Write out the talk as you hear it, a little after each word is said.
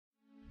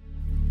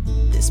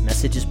This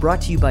message is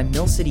brought to you by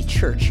Mill City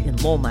Church in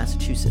Lowell,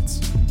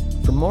 Massachusetts.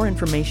 For more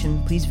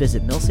information, please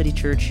visit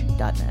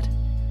millcitychurch.net.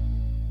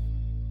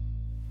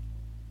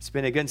 It's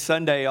been a good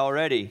Sunday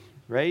already,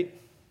 right?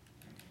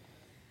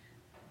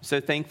 So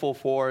thankful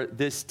for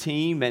this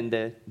team and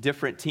the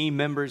different team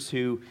members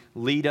who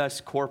lead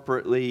us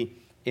corporately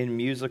in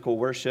musical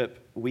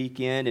worship week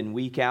in and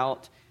week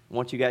out. I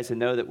want you guys to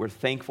know that we're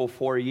thankful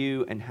for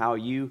you and how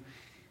you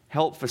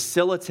help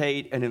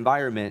facilitate an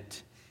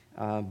environment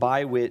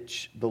by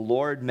which the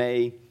Lord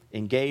may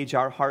engage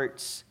our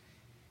hearts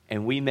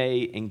and we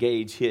may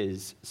engage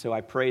His. So I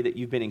pray that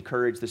you've been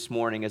encouraged this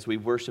morning as we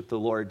worship the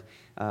Lord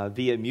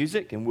via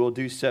music, and we'll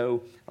do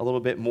so a little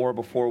bit more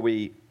before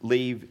we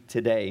leave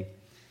today.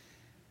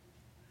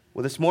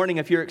 Well, this morning,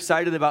 if you're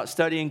excited about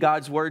studying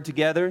God's Word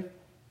together,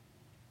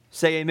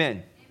 say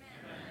amen. Amen.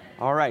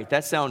 All right,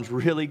 that sounds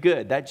really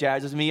good. That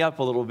jazzes me up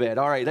a little bit.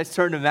 All right, let's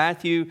turn to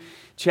Matthew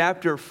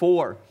chapter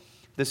 4.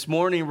 This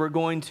morning, we're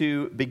going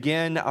to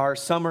begin our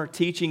summer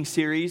teaching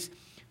series,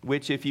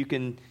 which if you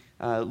can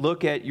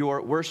look at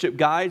your worship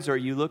guides or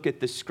you look at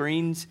the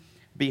screens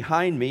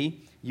behind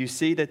me, you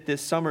see that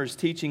this summer's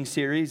teaching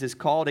series is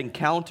called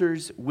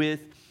Encounters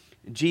with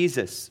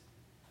Jesus.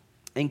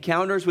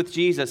 Encounters with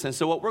Jesus. And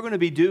so what we're going to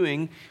be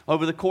doing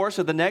over the course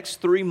of the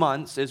next 3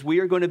 months is we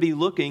are going to be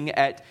looking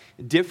at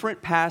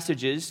different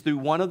passages through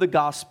one of the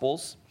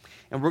Gospels,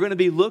 and we're going to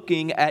be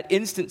looking at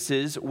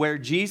instances where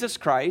Jesus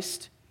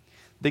Christ,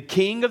 the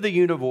King of the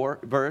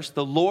universe,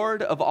 the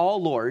Lord of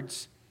all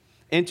lords,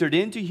 entered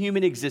into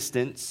human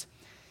existence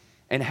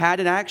and had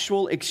an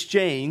actual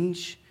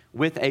exchange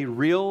with a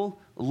real,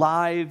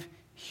 live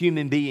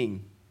human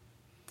being.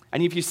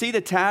 And if you see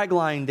the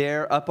tagline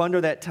there up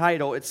under that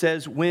title, it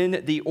says,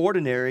 "When the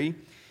ordinary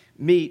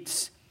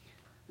meets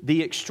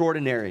the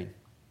extraordinary."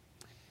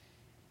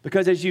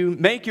 Because as you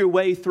make your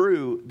way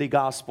through the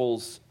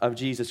Gospels of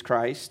Jesus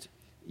Christ,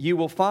 you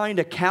will find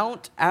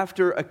account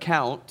after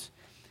account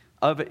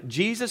of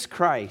Jesus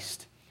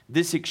Christ,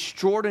 this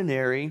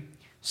extraordinary,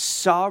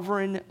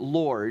 sovereign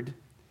Lord,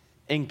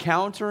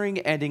 encountering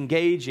and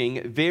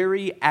engaging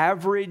very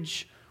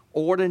average,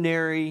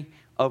 ordinary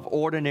of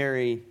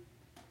ordinary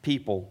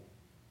people.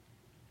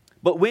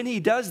 But when He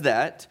does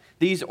that,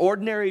 these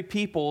ordinary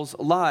people's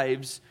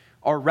lives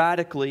are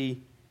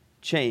radically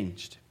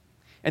changed.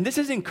 And this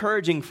is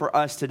encouraging for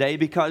us today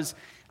because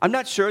I'm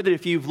not sure that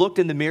if you've looked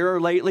in the mirror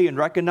lately and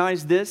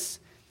recognized this,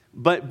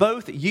 but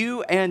both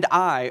you and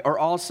I are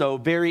also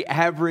very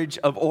average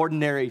of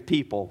ordinary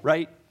people,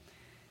 right?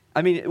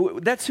 I mean,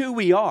 that's who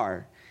we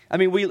are. I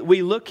mean,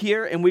 we look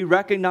here and we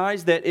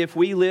recognize that if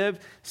we live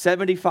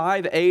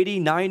 75, 80,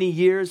 90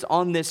 years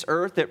on this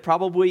earth, that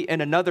probably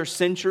in another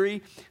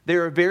century,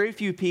 there are very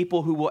few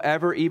people who will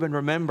ever even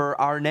remember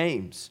our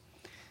names.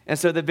 And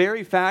so the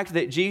very fact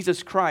that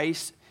Jesus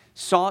Christ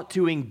sought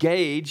to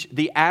engage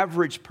the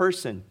average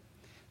person,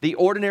 the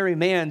ordinary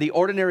man, the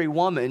ordinary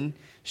woman,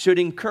 should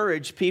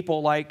encourage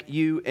people like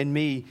you and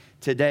me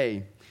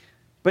today.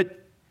 But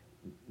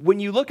when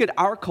you look at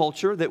our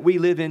culture that we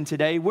live in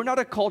today, we're not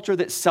a culture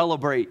that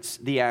celebrates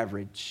the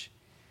average.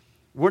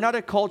 We're not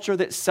a culture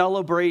that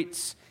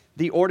celebrates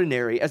the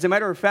ordinary. As a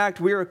matter of fact,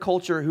 we're a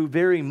culture who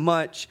very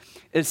much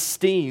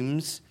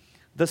esteems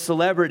the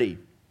celebrity.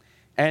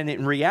 And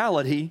in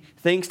reality,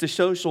 thanks to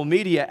social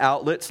media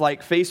outlets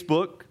like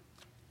Facebook,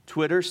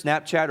 Twitter,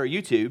 Snapchat, or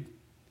YouTube,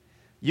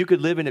 you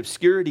could live in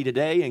obscurity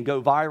today and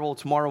go viral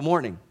tomorrow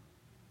morning.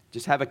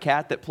 Just have a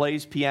cat that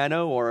plays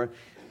piano or a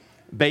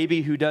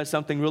baby who does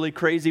something really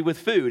crazy with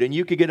food, and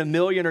you could get 1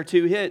 million or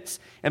 2 hits,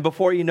 and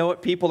before you know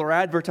it, people are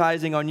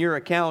advertising on your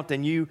account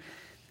and you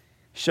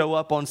show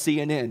up on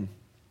CNN.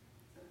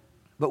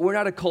 But we're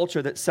not a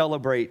culture that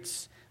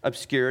celebrates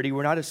obscurity.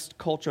 We're not a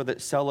culture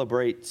that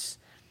celebrates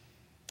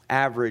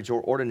average or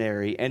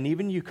ordinary. And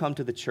even you come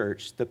to the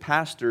church, the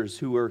pastors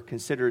who are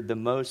considered the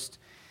most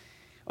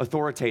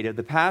authoritative,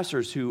 the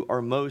pastors who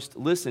are most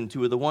listened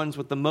to, are the ones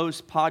with the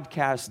most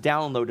podcasts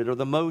downloaded, or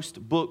the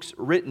most books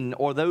written,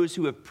 or those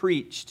who have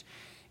preached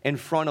in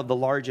front of the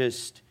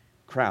largest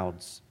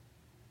crowds.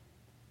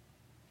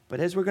 But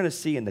as we're going to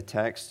see in the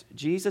text,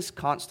 Jesus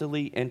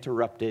constantly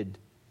interrupted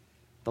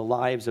the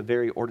lives of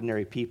very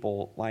ordinary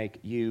people like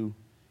you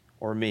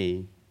or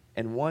me.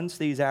 And once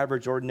these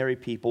average ordinary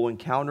people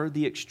encountered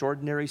the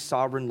extraordinary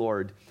sovereign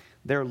Lord,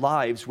 their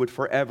lives would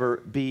forever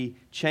be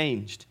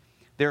changed.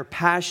 Their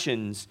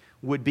passions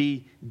would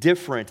be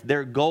different.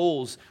 Their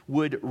goals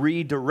would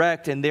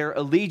redirect, and their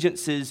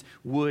allegiances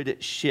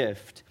would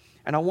shift.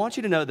 And I want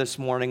you to know this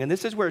morning, and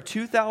this is where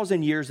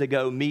 2,000 years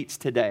ago meets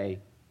today.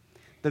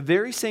 The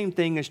very same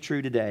thing is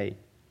true today.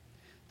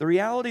 The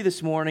reality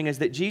this morning is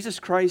that Jesus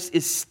Christ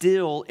is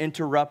still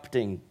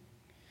interrupting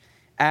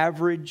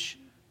average,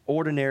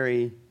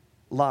 ordinary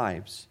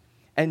lives.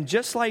 And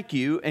just like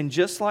you and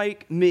just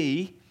like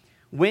me,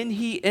 when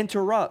He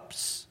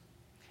interrupts,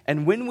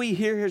 and when we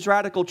hear His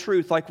radical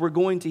truth like we're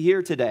going to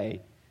hear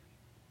today,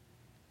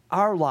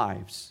 our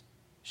lives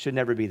should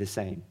never be the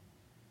same.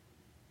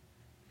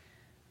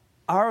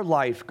 Our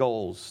life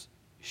goals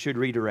should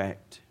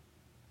redirect.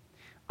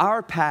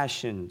 Our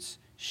passions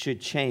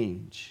should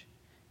change,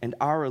 and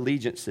our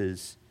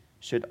allegiances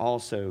should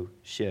also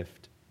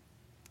shift.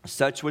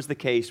 Such was the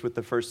case with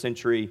the first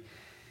century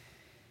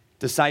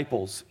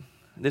disciples.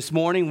 This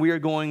morning, we are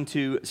going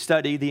to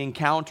study the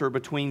encounter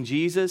between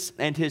Jesus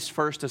and his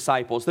first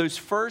disciples. Those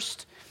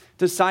first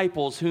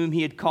disciples whom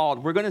he had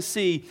called. We're going to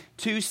see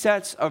two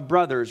sets of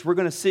brothers. We're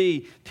going to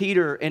see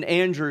Peter and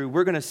Andrew.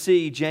 We're going to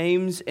see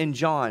James and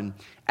John.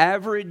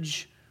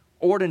 Average,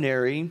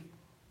 ordinary,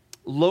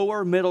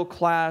 lower middle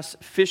class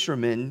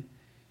fishermen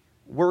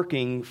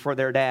working for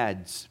their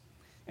dads.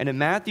 And in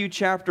Matthew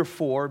chapter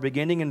 4,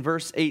 beginning in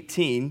verse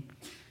 18,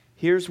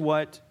 here's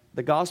what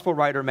the gospel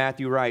writer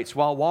Matthew writes.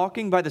 While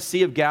walking by the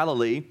Sea of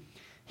Galilee,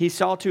 he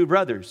saw two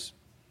brothers,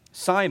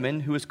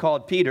 Simon, who is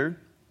called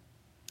Peter,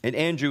 and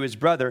Andrew, his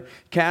brother,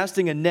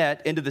 casting a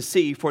net into the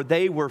sea, for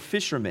they were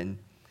fishermen.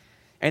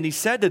 And he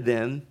said to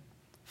them,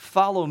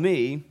 "Follow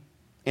me,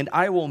 and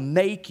I will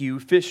make you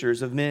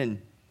fishers of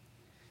men."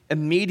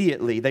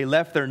 Immediately they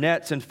left their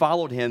nets and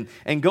followed him.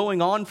 And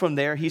going on from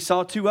there, he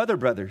saw two other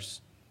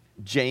brothers,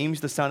 James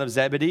the son of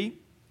Zebedee,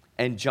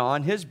 and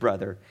John his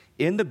brother,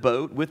 in the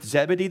boat with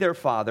Zebedee their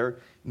father,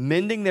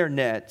 mending their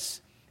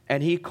nets,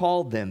 and he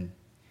called them.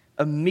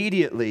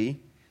 Immediately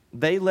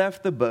they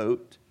left the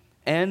boat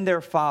and their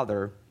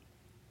father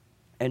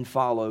and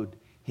followed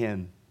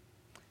him.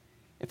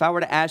 If I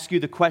were to ask you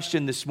the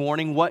question this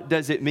morning, what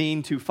does it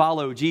mean to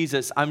follow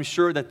Jesus? I'm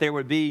sure that there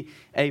would be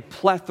a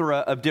plethora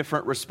of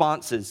different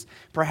responses.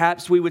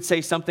 Perhaps we would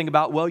say something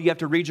about, well, you have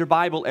to read your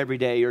Bible every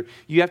day, or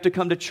you have to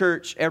come to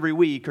church every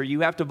week, or you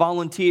have to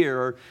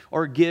volunteer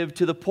or give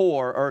to the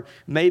poor, or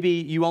maybe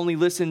you only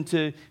listen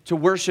to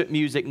worship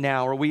music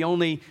now, or we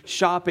only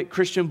shop at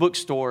Christian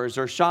bookstores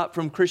or shop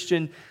from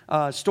Christian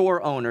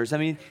store owners. I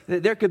mean,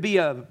 there could be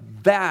a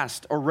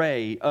vast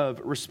array of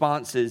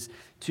responses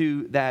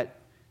to that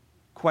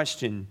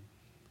question.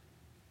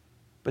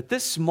 But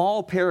this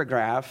small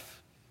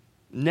paragraph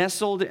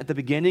nestled at the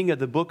beginning of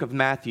the book of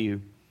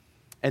Matthew,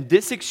 and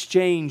this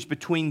exchange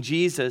between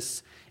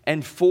Jesus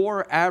and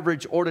four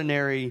average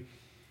ordinary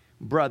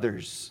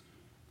brothers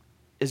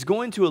is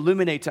going to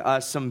illuminate to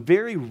us some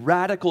very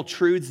radical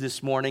truths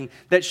this morning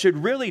that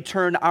should really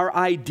turn our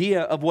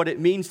idea of what it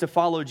means to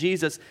follow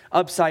Jesus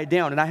upside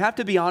down. And I have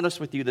to be honest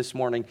with you this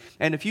morning,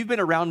 and if you've been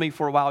around me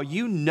for a while,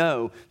 you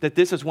know that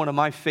this is one of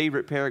my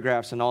favorite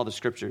paragraphs in all the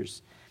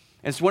scriptures.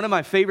 It's one of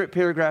my favorite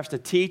paragraphs to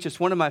teach. It's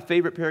one of my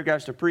favorite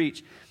paragraphs to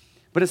preach.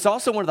 But it's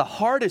also one of the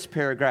hardest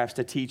paragraphs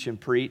to teach and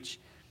preach.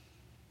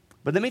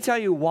 But let me tell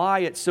you why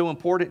it's so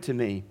important to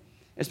me.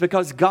 It's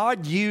because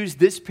God used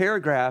this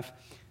paragraph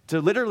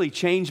to literally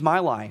change my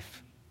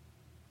life.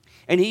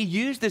 And he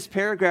used this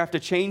paragraph to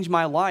change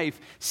my life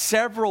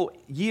several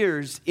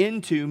years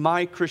into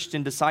my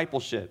Christian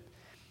discipleship.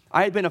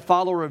 I had been a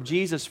follower of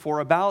Jesus for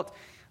about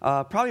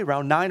probably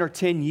around 9 or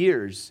 10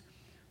 years.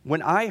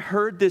 When I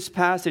heard this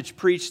passage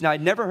preached, and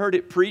I'd never heard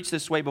it preached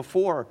this way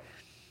before,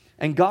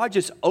 and God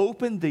just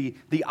opened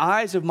the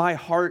eyes of my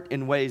heart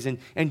in ways,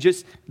 and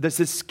just the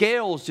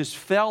scales just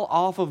fell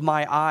off of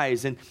my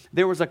eyes, and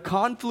there was a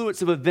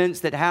confluence of events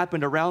that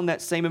happened around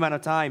that same amount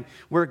of time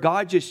where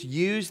God just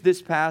used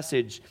this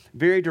passage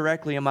very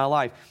directly in my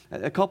life.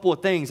 A couple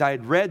of things. I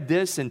had read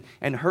this and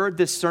heard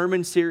this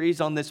sermon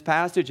series on this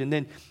passage, and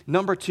then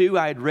number two,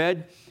 I had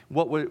read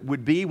what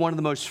would be one of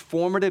the most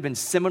formative and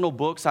seminal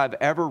books I've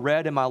ever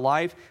read in my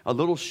life, a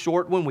little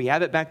short one. We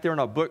have it back there on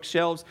our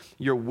bookshelves.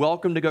 You're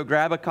welcome to go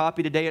grab a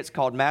copy today. It's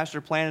called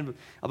Master Plan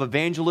of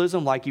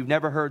Evangelism, like you've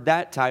never heard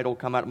that title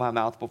come out of my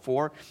mouth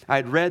before. I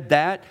had read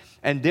that,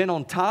 and then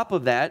on top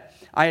of that,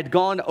 I had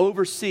gone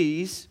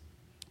overseas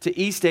to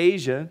East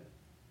Asia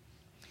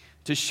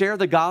to share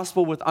the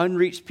gospel with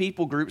unreached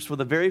people groups for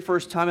the very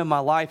first time in my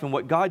life. And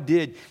what God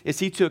did is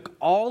he took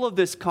all of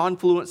this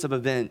confluence of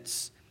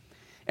events,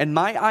 and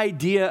my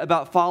idea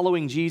about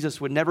following Jesus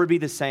would never be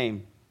the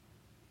same.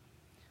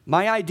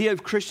 My idea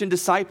of Christian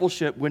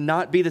discipleship would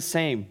not be the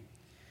same.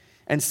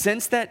 And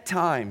since that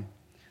time,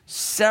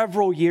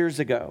 several years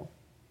ago,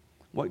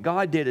 what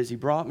God did is he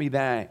brought me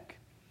back,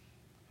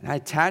 and I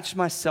attached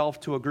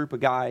myself to a group of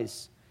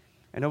guys.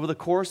 And over the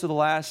course of the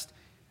last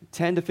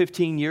 10 to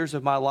 15 years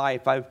of my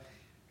life, I've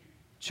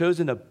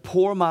chosen to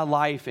pour my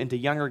life into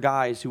younger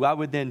guys who I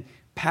would then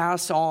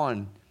pass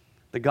on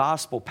the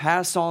gospel,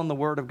 pass on the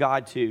word of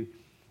God to,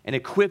 and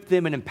equip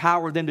them and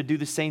empower them to do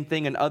the same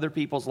thing in other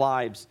people's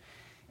lives.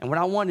 And what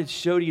I wanted to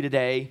show to you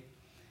today,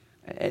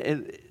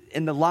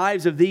 in the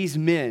lives of these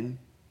men,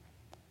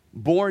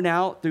 born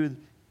out through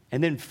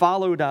and then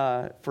followed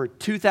for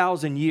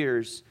 2,000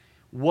 years,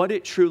 what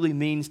it truly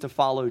means to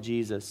follow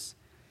Jesus.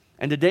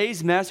 And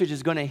today's message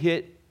is going to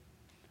hit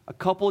a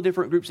couple of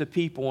different groups of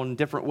people in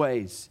different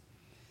ways.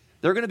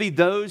 There are going to be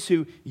those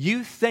who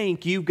you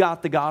think you've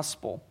got the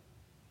gospel,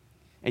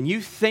 and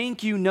you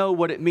think you know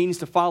what it means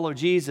to follow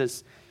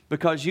Jesus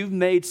because you've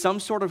made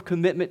some sort of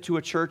commitment to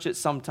a church at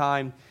some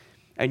time,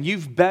 and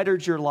you've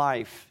bettered your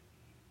life.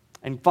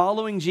 And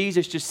following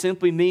Jesus just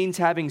simply means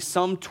having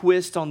some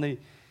twist on the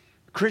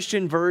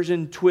Christian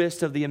version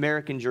twist of the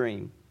American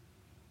dream.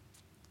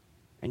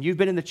 And you've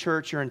been in the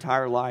church your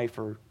entire life,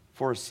 or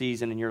for a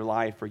season in your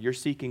life, or you're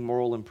seeking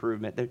moral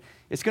improvement,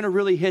 it's going to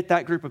really hit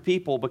that group of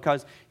people,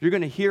 because you're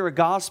going to hear a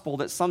gospel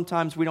that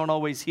sometimes we don't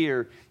always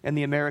hear in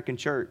the American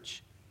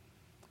church.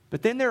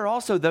 But then there are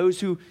also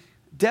those who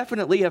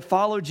definitely have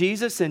followed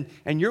Jesus, and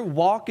you're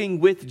walking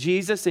with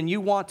Jesus, and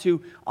you want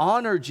to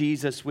honor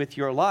Jesus with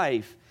your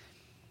life.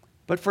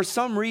 But for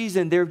some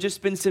reason, there have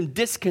just been some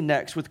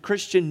disconnects with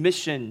Christian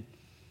mission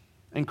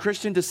and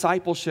Christian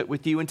discipleship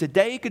with you. And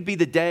today could be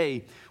the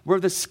day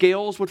where the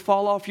scales would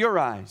fall off your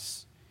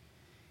eyes.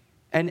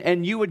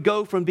 And you would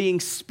go from being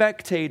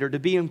spectator to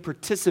being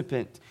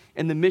participant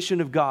in the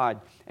mission of God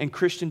and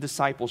Christian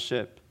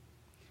discipleship.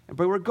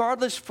 But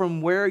regardless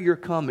from where you're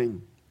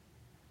coming,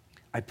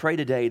 I pray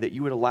today that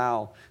you would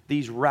allow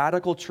these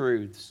radical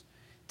truths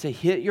to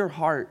hit your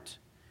heart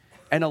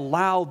and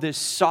allow this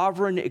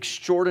sovereign,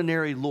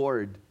 extraordinary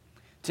Lord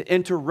to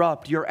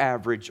interrupt your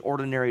average,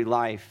 ordinary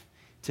life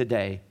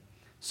today.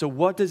 So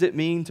what does it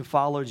mean to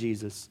follow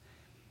Jesus?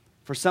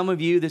 For some of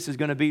you, this is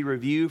going to be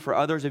review. For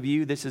others of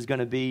you, this is going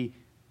to be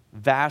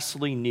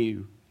vastly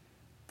new.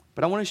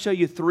 But I want to show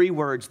you 3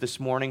 words this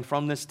morning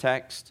from this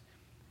text,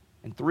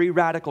 and 3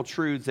 radical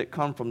truths that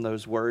come from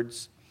those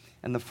words.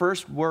 And the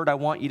first word I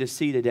want you to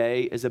see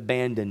today is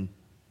abandon.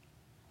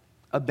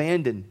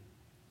 Abandon.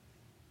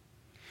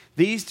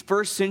 These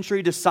first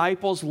century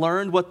disciples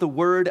learned what the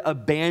word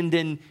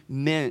abandon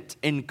meant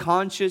in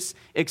conscious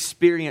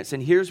experience.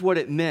 And here's what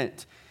it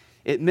meant.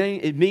 It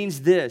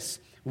means this: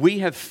 we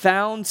have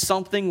found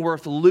something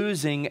worth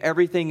losing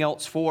everything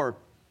else for.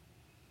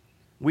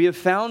 We have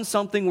found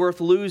something worth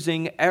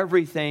losing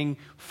everything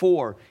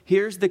for.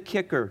 Here's the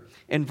kicker.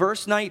 In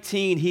verse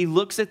 19, he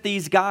looks at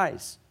these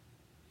guys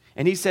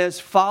and he says,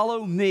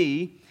 "Follow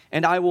me,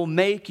 and I will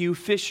make you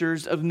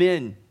fishers of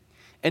men."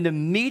 And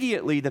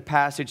immediately, the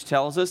passage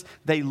tells us,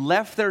 they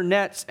left their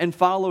nets and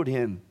followed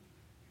him.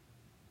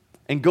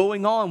 And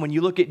going on, when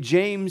you look at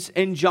James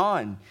and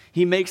John,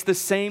 he makes the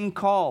same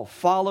call,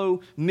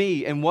 "Follow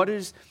me." And what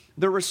is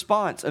the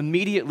response?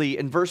 Immediately,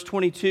 in verse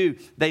 22,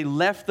 they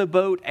left the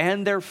boat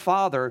and their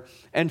father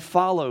and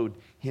followed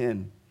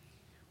him.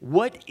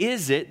 What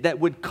is it that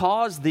would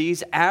cause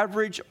these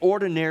average,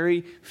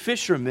 ordinary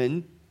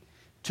fishermen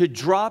to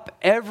drop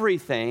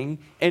everything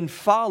and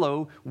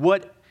follow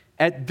what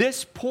at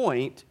this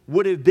point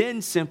would have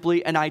been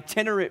simply an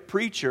itinerant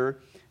preacher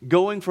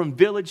going from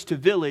village to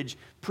village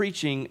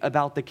preaching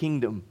about the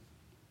kingdom?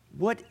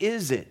 What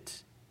is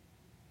it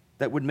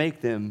that would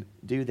make them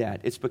do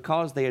that? It's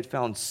because they had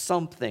found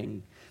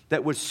something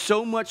that was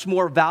so much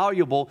more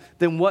valuable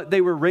than what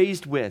they were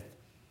raised with,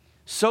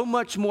 so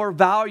much more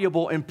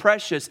valuable and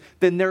precious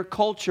than their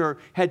culture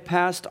had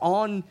passed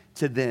on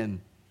to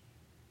them.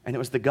 And it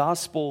was the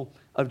gospel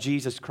of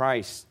Jesus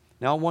Christ.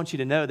 Now, I want you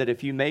to know that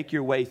if you make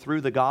your way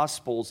through the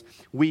Gospels,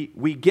 we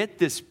get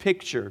this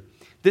picture.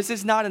 This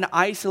is not an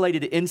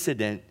isolated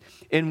incident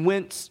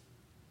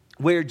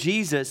where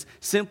Jesus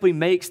simply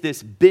makes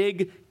this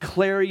big,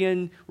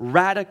 clarion,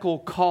 radical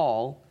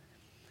call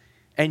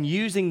and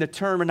using the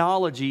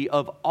terminology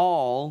of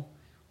all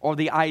or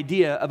the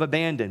idea of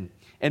abandon.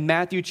 In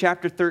Matthew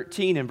chapter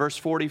 13 and verse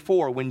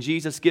 44, when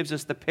Jesus gives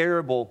us the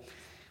parable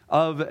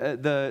of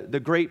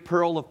the great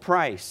pearl of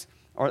price,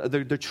 or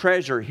the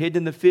treasure hid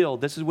in the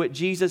field, this is what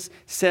Jesus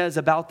says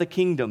about the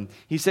kingdom.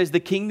 He says, "The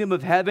kingdom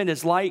of heaven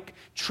is like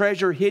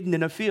treasure hidden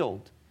in a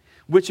field,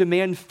 which a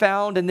man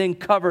found and then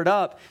covered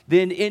up.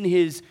 Then in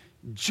his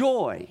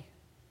joy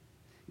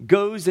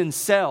goes and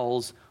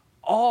sells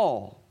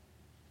all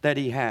that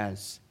he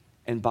has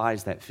and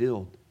buys that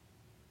field."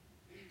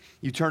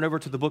 You turn over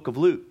to the book of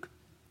Luke.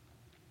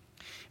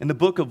 In the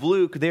book of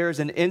Luke, there's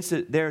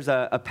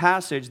a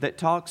passage that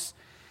talks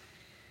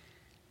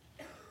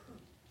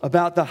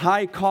about the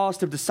high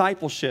cost of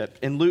discipleship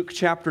in Luke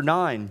chapter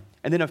 9.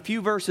 And then a few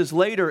verses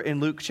later in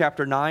Luke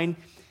chapter 9,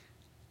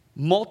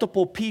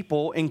 multiple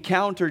people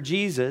encounter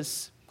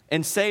Jesus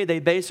and say they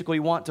basically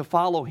want to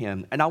follow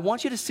him. And I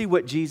want you to see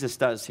what Jesus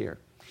does here.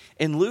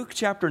 In Luke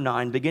chapter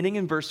 9, beginning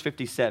in verse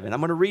 57, I'm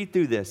going to read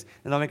through this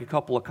and I'll make a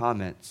couple of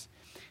comments.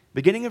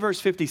 Beginning in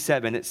verse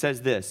 57, it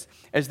says this: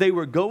 "As they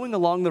were going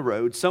along the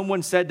road,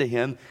 someone said to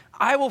him,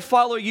 'I will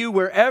follow you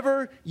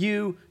wherever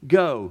you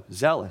go.'"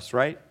 Zealous,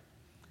 right?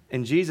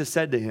 And Jesus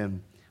said to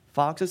him,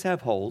 "Foxes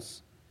have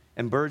holes,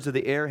 and birds of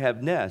the air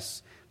have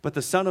nests, but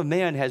the Son of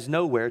Man has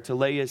nowhere to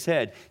lay his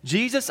head."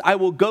 Jesus, "I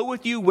will go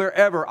with you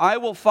wherever. I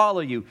will follow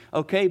you."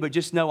 Okay, but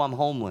just know I'm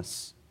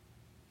homeless.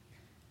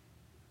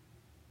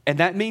 And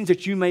that means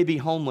that you may be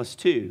homeless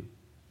too.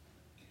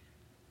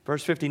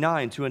 Verse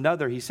 59, to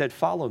another he said,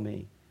 "Follow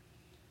me."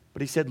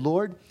 But he said,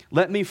 "Lord,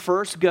 let me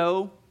first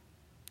go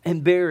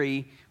and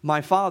bury my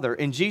father."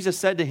 And Jesus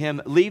said to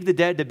him, "Leave the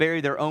dead to bury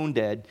their own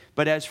dead,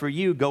 but as for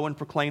you, go and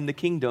proclaim the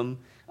kingdom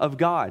of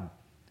God."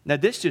 Now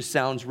this just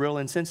sounds real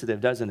insensitive,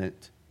 doesn't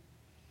it?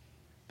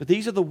 But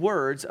these are the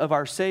words of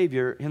our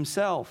Savior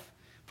himself.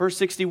 Verse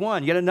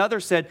 61, yet another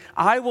said,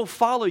 "I will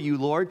follow you,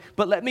 Lord,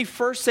 but let me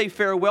first say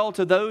farewell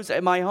to those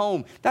at my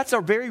home." That's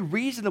a very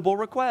reasonable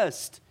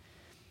request.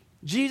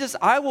 Jesus,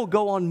 I will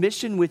go on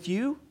mission with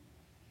you.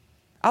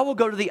 I will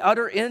go to the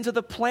utter ends of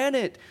the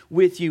planet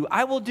with you.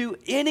 I will do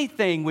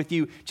anything with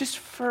you. Just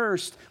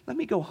first, let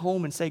me go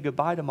home and say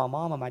goodbye to my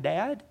mom and my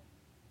dad.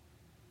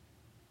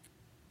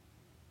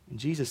 And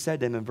Jesus said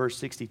to him in verse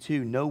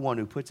 62, no one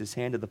who puts his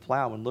hand to the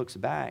plow and looks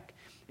back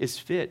is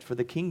fit for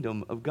the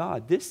kingdom of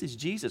God. This is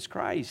Jesus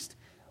Christ,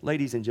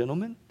 ladies and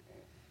gentlemen.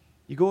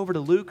 You go over to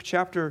Luke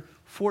chapter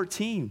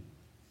 14.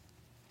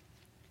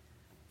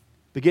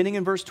 Beginning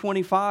in verse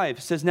 25,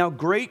 it says, now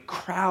great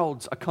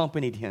crowds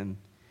accompanied him.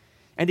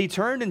 And he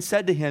turned and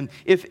said to him,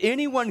 if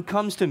anyone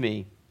comes to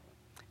me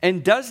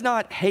and does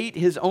not hate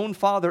his own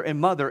father and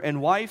mother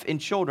and wife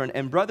and children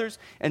and brothers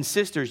and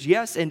sisters,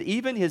 yes, and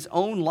even his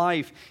own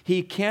life,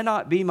 he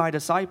cannot be my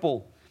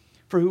disciple.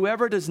 For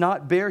whoever does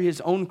not bear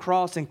his own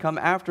cross and come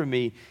after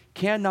me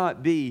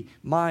cannot be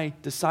my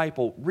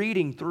disciple.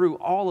 Reading through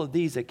all of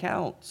these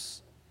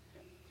accounts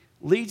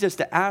leads us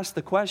to ask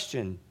the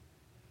question,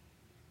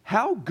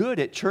 how good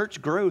at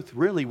church growth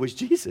really was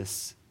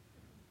Jesus?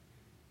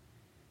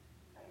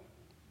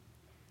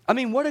 I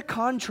mean, what a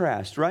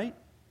contrast, right?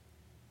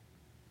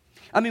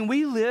 I mean,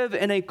 we live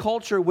in a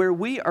culture where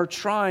we are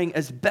trying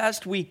as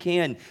best we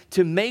can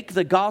to make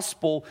the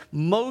gospel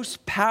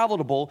most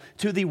palatable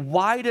to the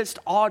widest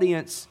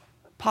audience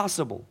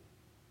possible.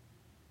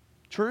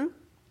 True?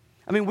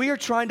 I mean, we are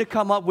trying to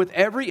come up with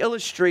every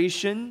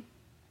illustration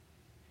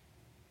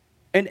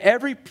and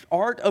every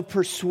art of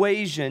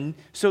persuasion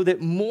so that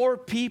more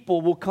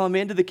people will come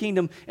into the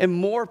kingdom and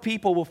more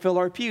people will fill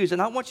our pews.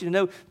 And I want you to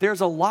know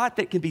there's a lot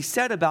that can be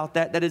said about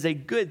that that is a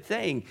good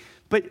thing.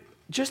 But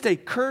just a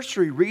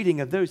cursory reading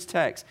of those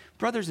texts,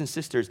 brothers and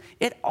sisters,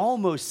 it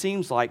almost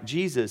seems like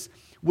Jesus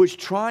was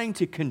trying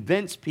to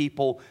convince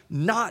people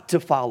not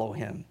to follow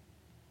him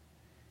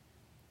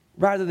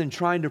rather than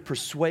trying to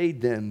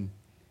persuade them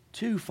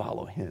to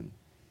follow him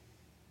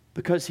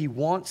because he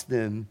wants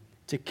them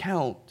to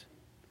count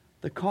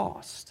the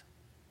cost.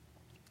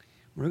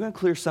 We're going to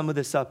clear some of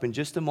this up in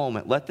just a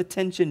moment. Let the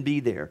tension be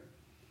there.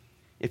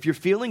 If you're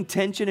feeling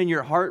tension in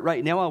your heart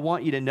right now, I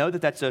want you to know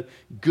that that's a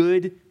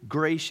good,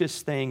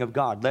 gracious thing of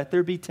God. Let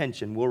there be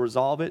tension. We'll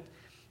resolve it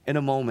in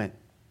a moment.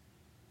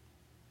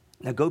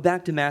 Now go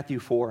back to Matthew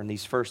 4 and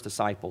these first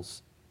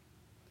disciples.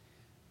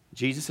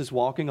 Jesus is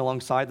walking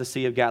alongside the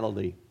Sea of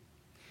Galilee.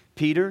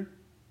 Peter,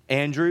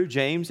 Andrew,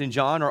 James, and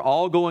John are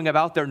all going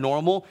about their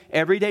normal,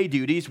 everyday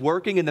duties,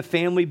 working in the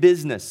family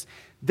business.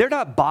 They're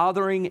not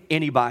bothering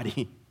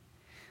anybody.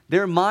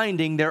 They're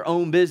minding their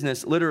own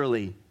business,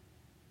 literally.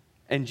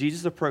 And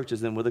Jesus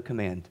approaches them with a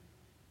command.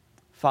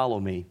 Follow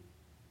me,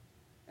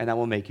 and I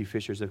will make you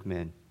fishers of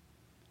men.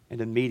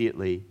 And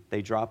immediately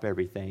they drop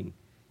everything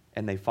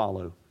and they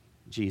follow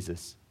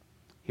Jesus.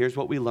 Here's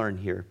what we learn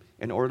here.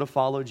 In order to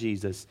follow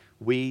Jesus,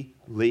 we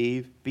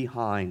leave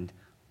behind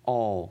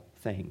all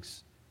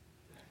things.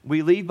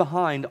 We leave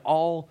behind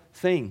all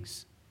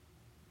things.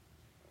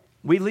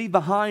 We leave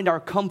behind our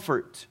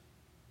comfort.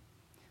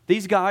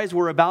 These guys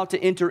were about to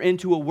enter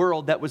into a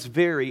world that was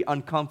very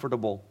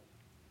uncomfortable.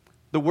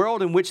 The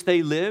world in which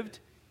they lived,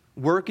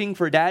 working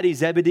for Daddy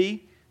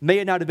Zebedee,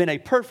 may not have been a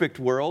perfect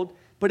world,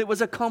 but it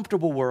was a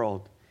comfortable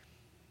world.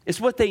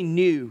 It's what they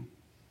knew.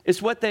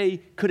 It's what they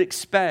could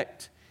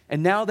expect.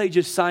 And now they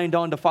just signed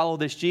on to follow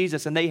this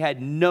Jesus, and they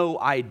had no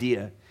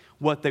idea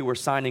what they were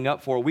signing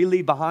up for. We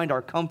leave behind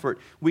our comfort.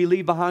 We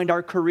leave behind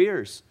our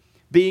careers.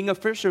 Being a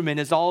fisherman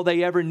is all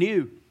they ever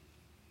knew.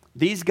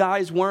 These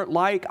guys weren't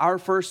like our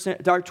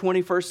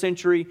 21st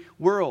century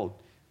world.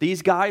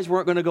 These guys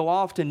weren't going to go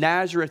off to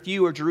Nazareth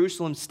U or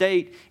Jerusalem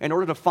State in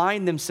order to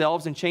find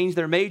themselves and change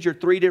their major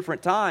 3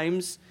 different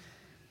times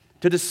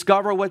to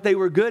discover what they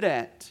were good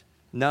at.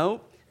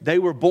 No, they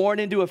were born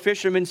into a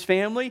fisherman's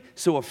family,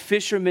 so a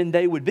fisherman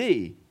they would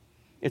be.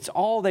 It's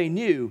all they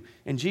knew.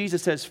 And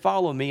Jesus says,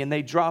 follow me. And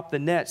they drop the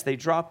nets. They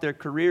drop their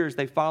careers.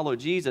 They follow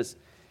Jesus.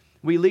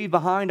 We leave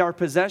behind our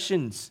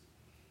possessions.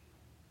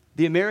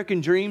 The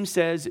American dream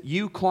says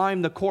you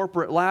climb the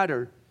corporate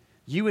ladder.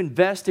 You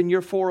invest in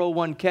your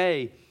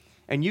 401k.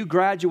 And you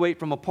graduate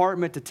from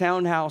apartment to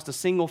townhouse to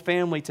single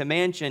family to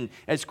mansion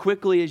as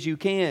quickly as you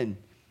can.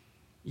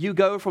 You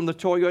go from the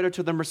Toyota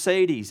to the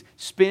Mercedes.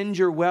 Spend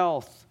your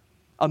wealth.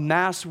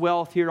 Amass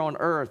wealth here on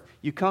earth.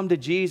 You come to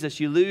Jesus,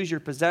 you lose your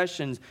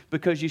possessions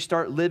because you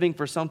start living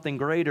for something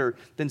greater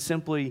than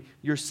simply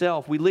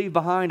yourself. We leave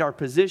behind our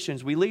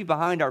positions. We leave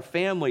behind our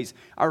families,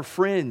 our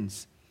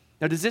friends.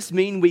 Now, does this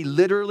mean we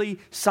literally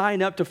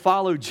sign up to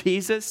follow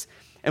Jesus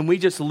and we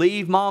just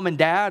leave mom and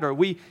dad, or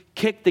we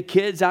kick the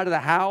kids out of the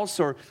house,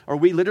 or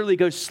we literally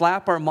go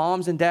slap our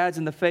moms and dads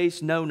in the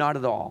face? No, not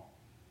at all.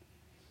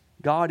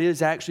 God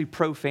is actually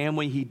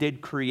pro-family. He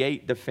did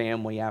create the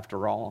family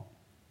after all.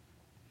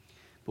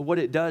 But what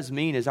it does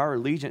mean is our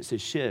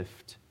allegiances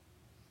shift.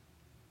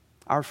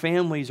 Our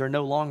families are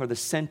no longer the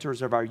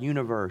centers of our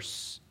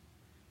universe.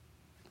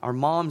 Our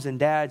moms and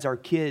dads, our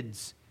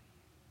kids,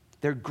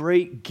 they're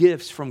great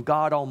gifts from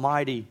God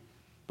Almighty.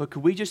 But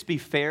could we just be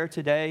fair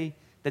today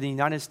that in the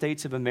United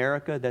States of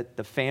America, that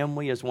the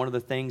family is one of the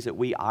things that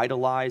we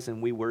idolize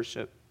and we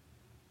worship?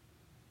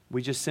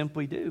 We just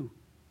simply do.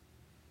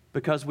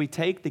 because we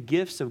take the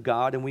gifts of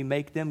God and we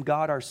make them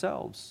God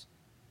ourselves.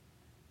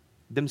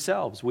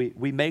 Themselves.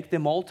 We make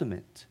them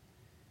ultimate.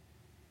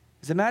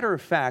 As a matter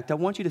of fact, I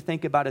want you to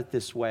think about it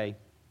this way.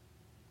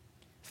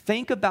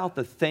 Think about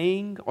the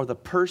thing or the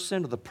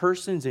person or the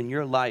persons in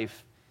your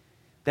life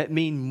that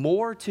mean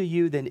more to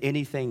you than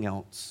anything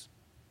else.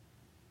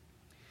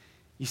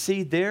 You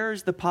see,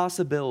 there's the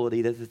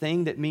possibility that the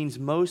thing that means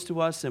most to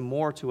us and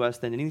more to us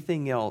than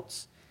anything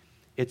else,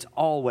 it's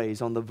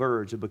always on the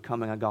verge of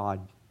becoming a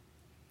god.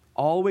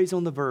 Always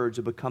on the verge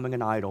of becoming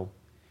an idol.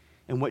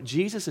 And what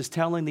Jesus is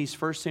telling these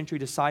first century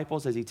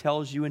disciples, as he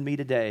tells you and me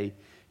today,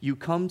 you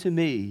come to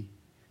me,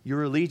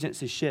 your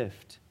allegiances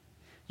shift.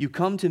 You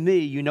come to me,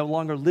 you no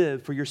longer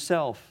live for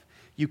yourself.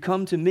 You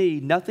come to me,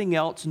 nothing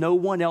else, no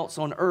one else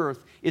on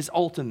earth is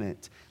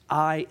ultimate.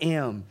 I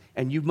am.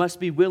 And you must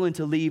be willing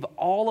to leave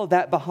all of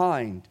that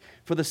behind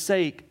for the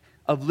sake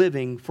of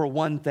living for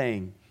one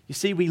thing. You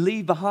see, we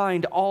leave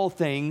behind all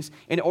things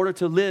in order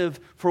to live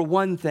for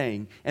one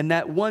thing. And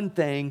that one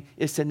thing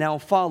is to now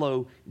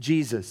follow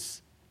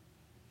Jesus.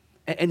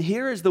 And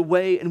here is the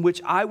way in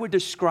which I would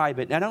describe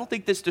it. And I don't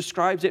think this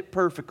describes it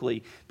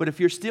perfectly, but if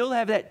you still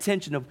have that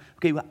tension of,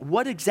 okay,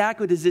 what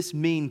exactly does this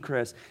mean,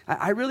 Chris?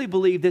 I really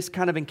believe this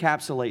kind of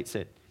encapsulates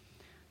it.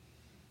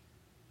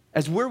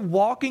 As we're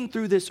walking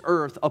through this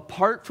earth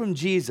apart from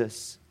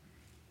Jesus,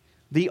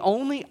 the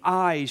only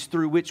eyes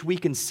through which we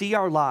can see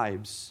our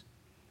lives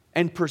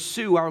and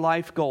pursue our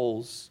life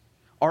goals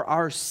are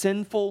our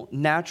sinful,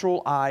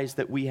 natural eyes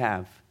that we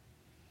have.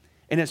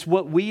 And it's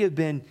what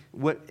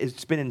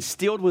it's been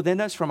instilled within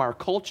us from our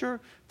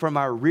culture, from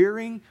our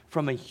rearing,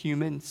 from a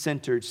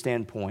human-centered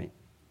standpoint.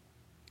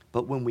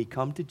 But when we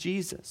come to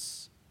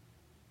Jesus,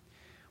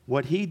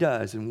 what he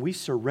does, and we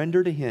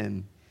surrender to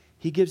him,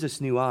 he gives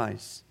us new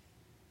eyes.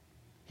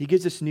 He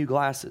gives us new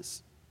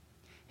glasses.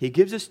 He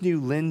gives us new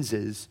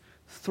lenses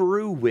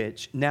through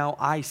which now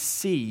I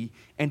see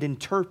and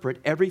interpret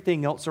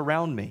everything else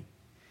around me.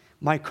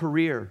 My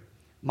career,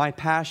 my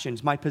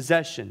passions, my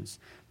possessions,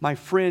 my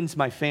friends,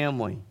 my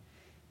family.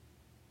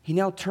 He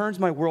now turns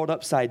my world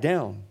upside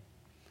down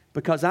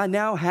because I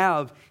now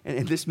have,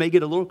 and this may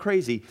get a little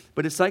crazy,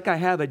 but it's like I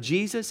have a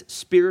Jesus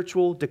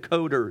spiritual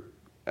decoder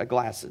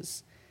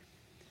glasses.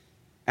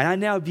 And I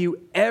now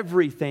view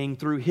everything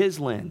through his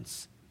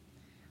lens.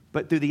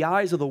 But through the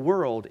eyes of the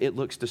world, it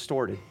looks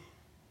distorted.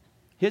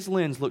 His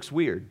lens looks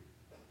weird.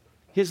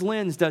 His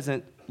lens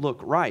doesn't look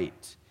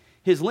right.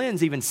 His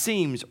lens even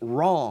seems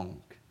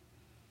wrong.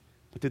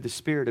 But through the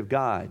Spirit of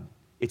God,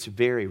 it's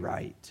very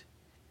right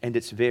and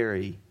it's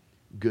very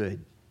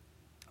good.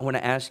 I want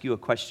to ask you a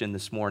question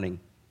this morning.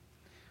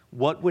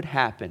 What would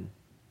happen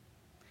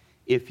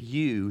if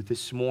you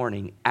this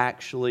morning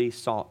actually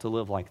sought to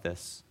live like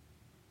this?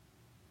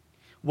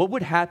 What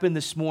would happen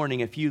this morning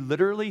if you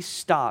literally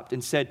stopped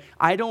and said,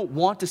 I don't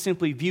want to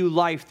simply view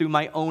life through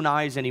my own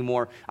eyes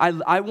anymore.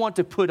 I want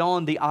to put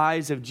on the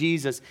eyes of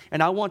Jesus,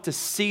 and I want to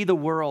see the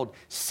world,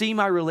 see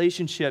my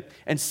relationship,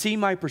 and see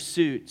my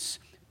pursuits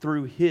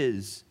through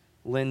his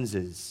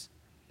lenses.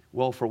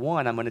 Well, for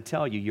one, I'm going to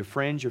tell you, your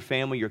friends, your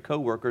family, your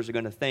coworkers are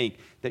going to think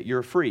that you're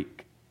a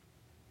freak.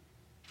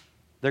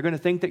 They're going to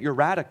think that you're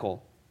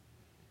radical.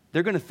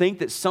 They're going to think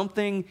that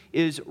something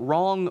is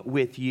wrong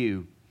with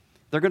you.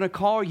 They're going to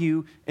call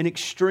you an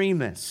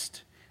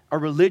extremist, a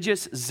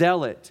religious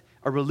zealot,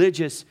 a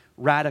religious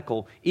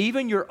radical.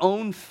 Even your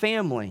own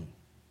family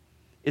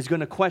is going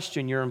to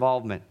question your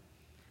involvement.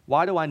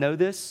 Why do I know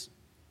this?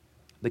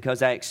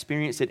 Because I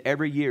experience it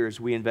every year as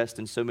we invest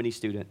in so many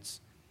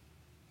students.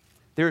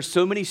 There are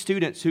so many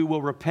students who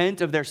will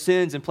repent of their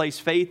sins and place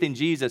faith in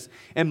Jesus.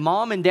 And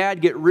mom and dad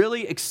get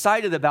really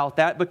excited about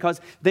that because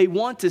they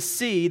want to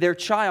see their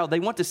child, they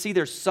want to see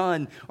their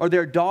son or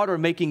their daughter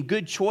making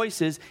good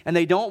choices, and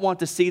they don't want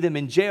to see them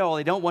in jail.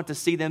 They don't want to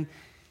see them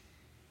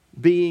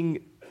being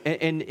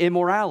in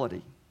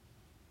immorality.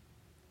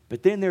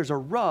 But then there's a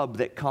rub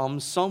that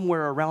comes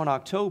somewhere around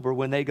October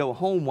when they go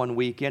home one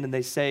weekend and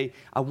they say,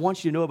 I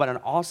want you to know about an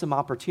awesome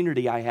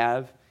opportunity I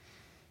have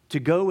to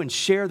go and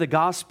share the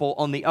gospel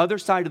on the other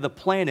side of the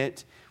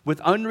planet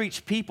with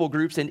unreached people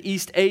groups in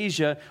East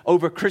Asia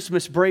over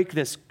Christmas break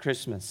this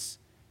Christmas.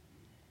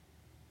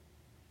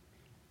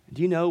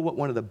 Do you know what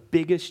one of the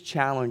biggest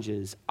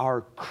challenges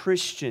our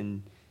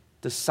Christian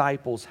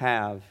disciples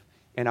have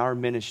in our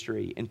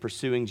ministry in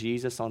pursuing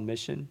Jesus on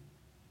mission?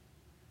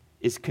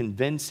 Is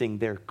convincing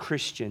their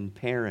Christian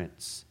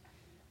parents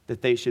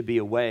that they should be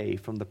away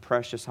from the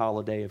precious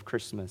holiday of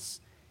Christmas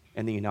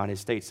in the United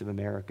States of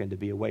America and to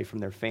be away from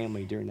their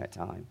family during that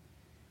time.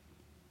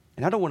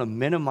 And I don't want to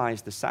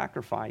minimize the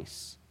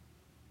sacrifice.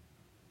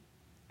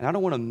 And I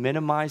don't want to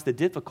minimize the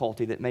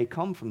difficulty that may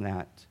come from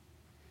that.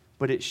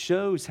 But it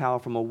shows how,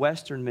 from a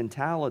Western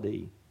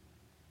mentality,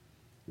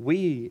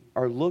 we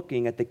are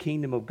looking at the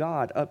kingdom of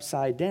God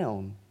upside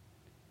down,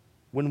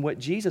 when what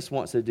Jesus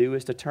wants to do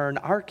is to turn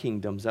our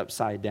kingdoms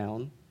upside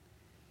down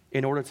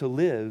in order to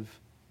live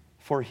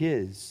for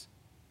his.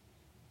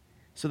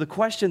 So the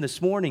question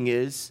this morning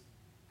is,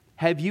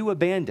 have you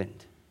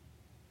abandoned?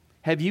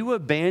 Have you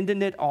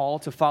abandoned it all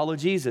to follow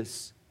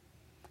Jesus?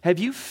 Have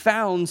you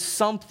found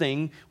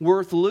something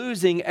worth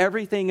losing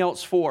everything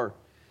else for?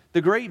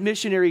 The great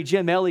missionary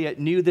Jim Elliot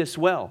knew this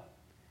well.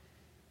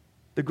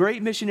 The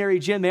great missionary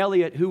Jim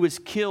Elliot, who was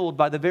killed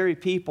by the very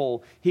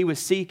people he was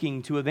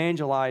seeking to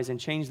evangelize and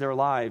change their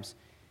lives,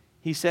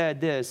 he said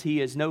this: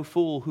 "He is no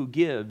fool who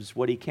gives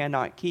what he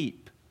cannot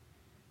keep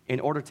in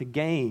order to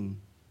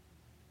gain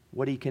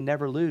what he can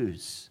never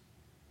lose."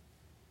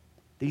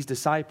 These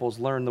disciples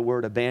learned the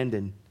word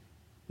abandon.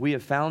 We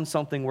have found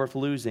something worth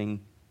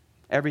losing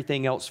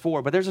everything else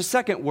for. But there's a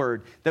second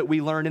word that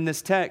we learn in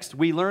this text.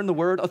 We learn the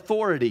word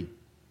authority.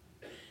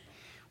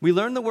 We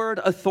learn the word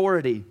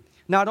authority.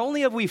 Not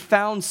only have we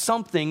found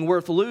something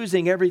worth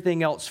losing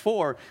everything else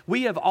for,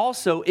 we have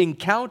also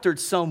encountered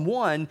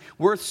someone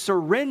worth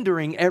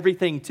surrendering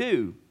everything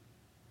to.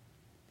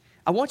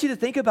 I want you to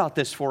think about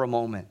this for a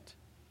moment.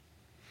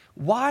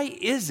 Why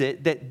is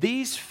it that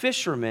these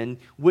fishermen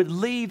would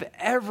leave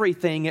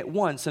everything at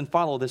once and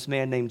follow this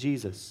man named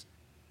Jesus?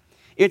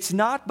 It's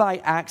not by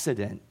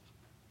accident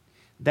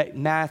that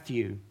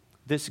Matthew,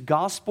 this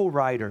gospel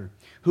writer,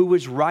 who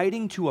was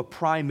writing to a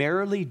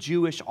primarily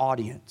Jewish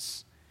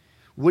audience,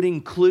 would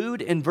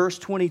include in verse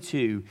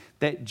 22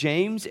 that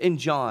James and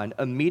John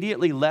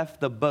immediately left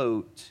the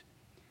boat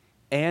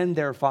and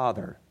their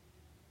father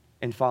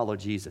and followed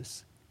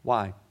Jesus.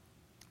 Why?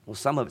 Well,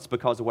 some of it's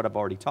because of what I've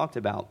already talked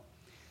about,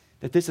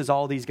 that this is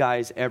all these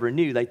guys ever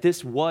knew. Like,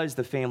 this was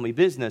the family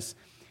business.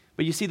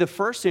 But you see, the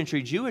first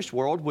century Jewish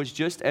world was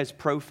just as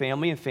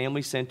pro-family and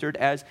family-centered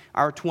as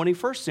our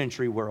 21st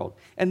century world.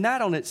 And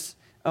that on its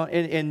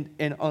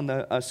on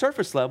the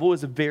surface level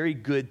is a very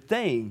good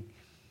thing.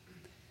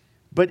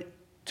 But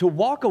to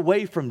walk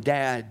away from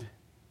dad,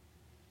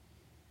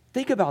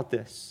 think about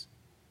this.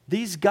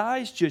 These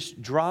guys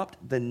just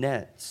dropped the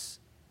nets.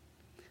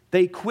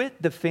 They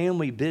quit the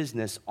family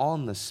business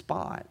on the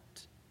spot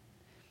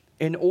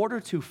in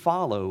order to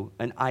follow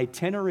an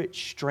itinerant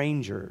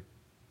stranger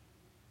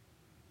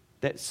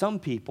that some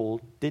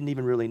people didn't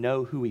even really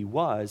know who he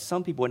was.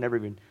 Some people had never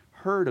even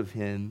heard of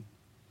him.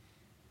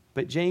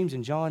 But James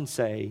and John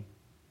say,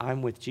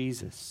 "I'm with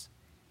Jesus."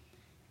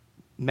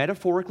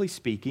 Metaphorically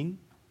speaking,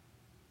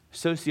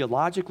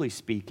 sociologically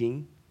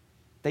speaking,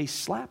 they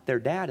slap their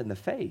dad in the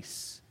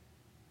face.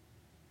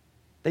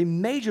 They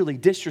majorly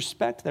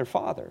disrespect their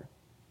father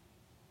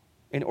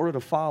in order to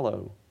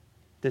follow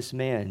this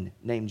man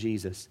named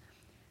Jesus.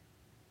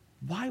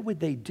 Why would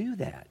they do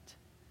that?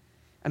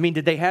 I mean,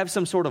 did they have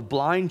some sort of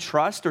blind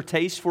trust or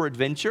taste for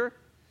adventure?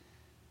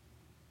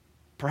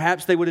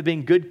 Perhaps they would have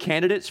been good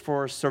candidates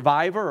for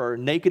Survivor or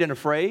Naked and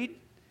Afraid.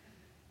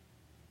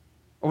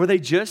 Or were they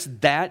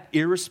just that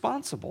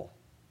irresponsible?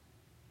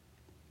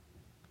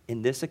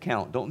 In this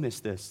account, don't miss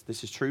this.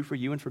 This is true for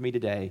you and for me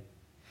today.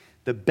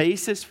 The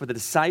basis for the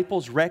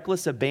disciples'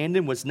 reckless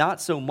abandon was not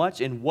so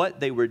much in what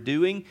they were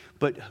doing,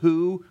 but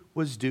who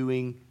was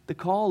doing the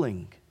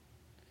calling.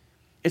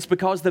 It's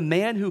because the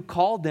man who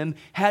called them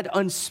had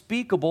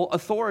unspeakable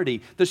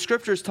authority. The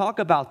scriptures talk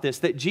about this,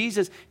 that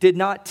Jesus did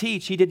not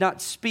teach, he did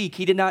not speak,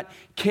 he did not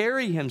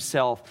carry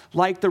himself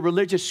like the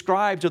religious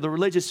scribes or the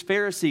religious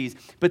Pharisees,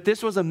 but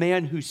this was a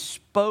man who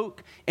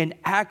spoke and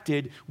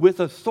acted with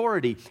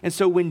authority. And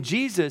so when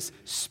Jesus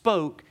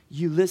spoke,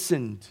 you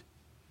listened.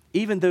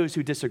 Even those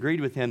who disagreed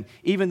with him,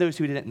 even those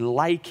who didn't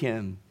like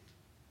him,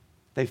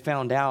 they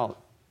found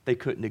out they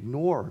couldn't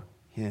ignore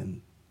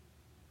him.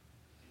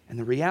 And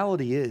the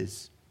reality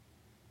is,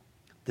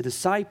 the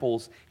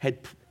disciples had,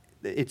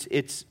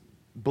 it's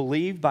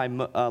believed by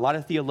a lot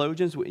of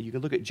theologians, you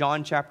can look at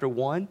John chapter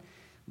 1,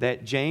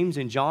 that James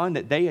and John,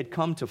 that they had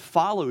come to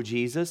follow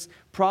Jesus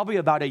probably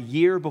about a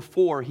year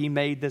before he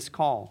made this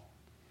call.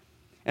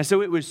 And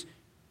so it was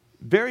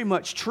very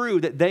much true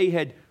that they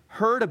had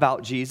heard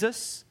about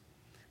Jesus,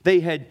 they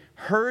had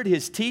heard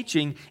his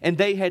teaching, and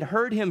they had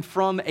heard him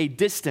from a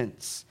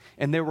distance.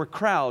 And there were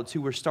crowds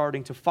who were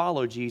starting to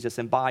follow Jesus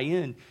and buy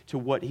in to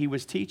what he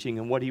was teaching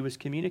and what he was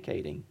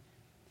communicating.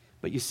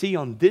 But you see,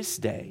 on this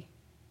day,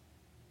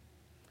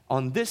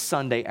 on this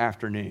Sunday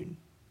afternoon,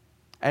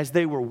 as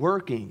they were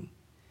working,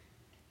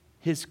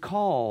 his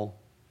call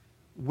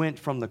went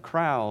from the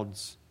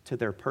crowds to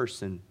their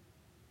person.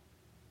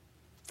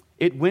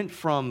 It went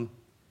from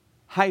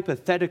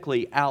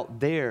hypothetically out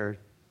there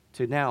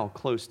to now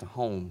close to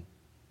home.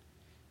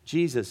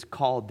 Jesus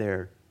called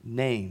their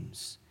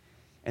names.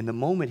 And the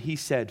moment he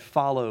said,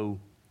 "Follow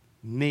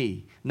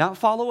me," not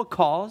follow a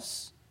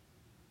cause,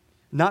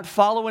 not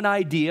follow an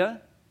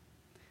idea,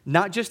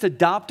 not just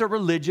adopt a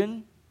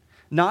religion,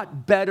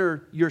 not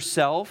better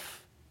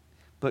yourself,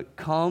 but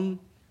come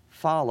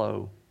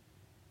follow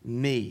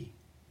me.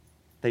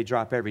 They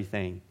drop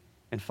everything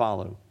and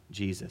follow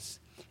Jesus.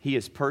 He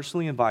is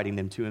personally inviting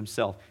them to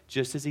himself,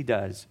 just as he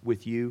does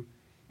with you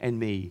and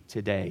me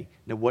today.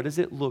 Now, what does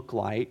it look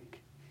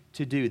like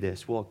to do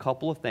this? Well, a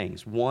couple of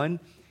things. One,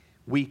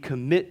 we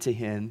commit to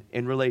him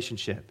in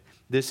relationship.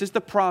 This is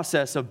the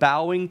process of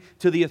bowing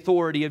to the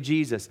authority of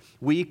Jesus.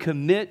 We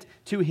commit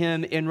to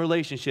him in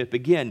relationship.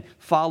 Again,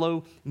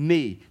 follow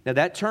me. Now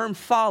that term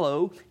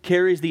follow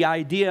carries the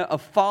idea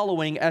of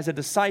following as a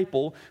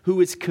disciple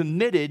who is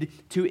committed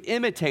to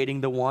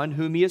imitating the one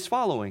whom he is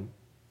following.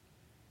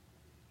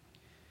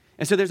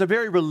 And so there's a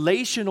very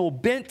relational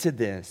bent to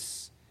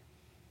this.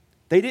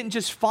 They didn't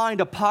just find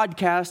a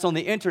podcast on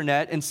the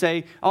internet and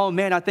say, oh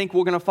man, I think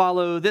we're going to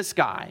follow this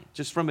guy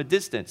just from a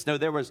distance. No,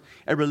 there was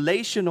a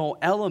relational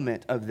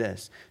element of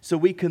this. So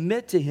we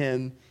commit to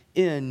him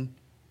in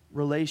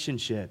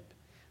relationship.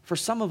 For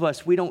some of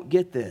us, we don't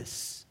get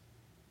this.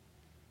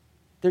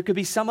 There could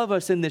be some of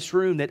us in this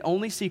room that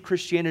only see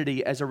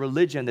Christianity as a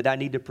religion that I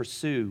need to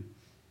pursue,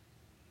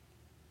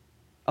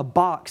 a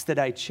box that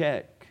I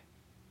check.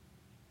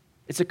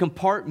 It's a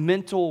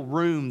compartmental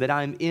room that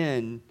I'm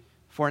in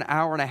for an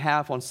hour and a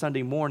half on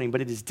Sunday morning,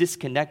 but it is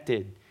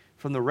disconnected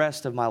from the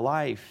rest of my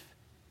life.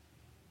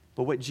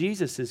 But what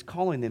Jesus is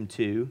calling them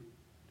to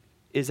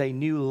is a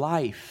new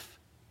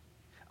life,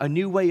 a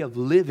new way of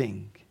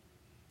living,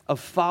 of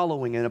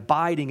following and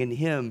abiding in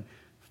him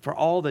for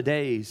all the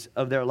days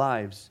of their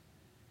lives.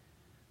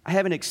 I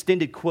have an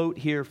extended quote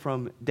here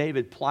from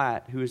David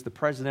Platt, who is the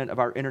president of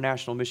our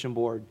International Mission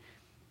Board,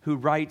 who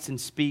writes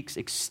and speaks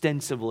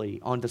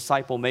extensively on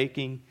disciple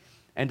making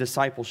and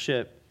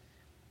discipleship.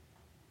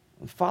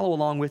 Follow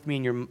along with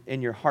me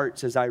in your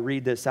hearts as I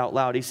read this out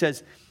loud. He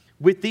says,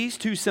 with these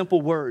two simple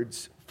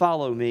words,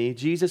 follow me,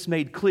 Jesus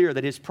made clear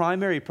that his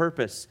primary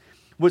purpose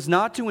was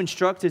not to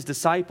instruct his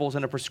disciples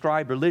in a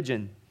prescribed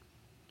religion.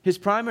 His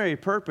primary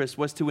purpose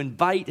was to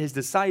invite his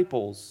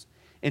disciples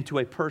into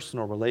a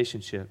personal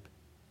relationship.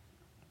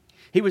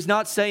 He was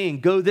not saying,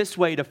 go this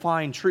way to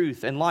find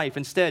truth and life.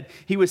 Instead,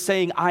 he was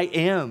saying, I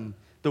am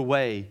the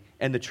way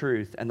and the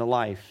truth and the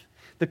life.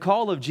 The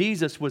call of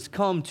Jesus was,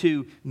 come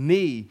to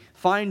me,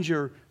 find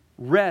your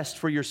rest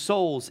for your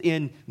souls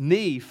in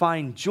me,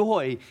 find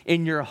joy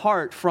in your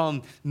heart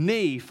from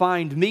me,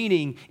 find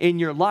meaning in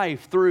your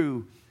life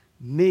through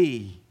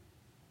me.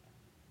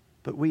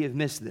 But we have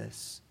missed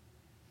this.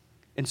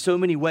 In so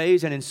many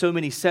ways and in so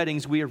many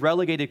settings, we have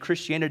relegated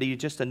Christianity to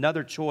just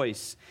another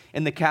choice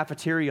in the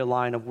cafeteria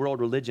line of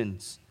world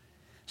religions.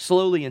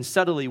 Slowly and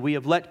subtly, we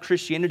have let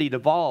Christianity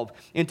devolve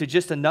into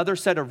just another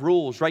set of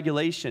rules,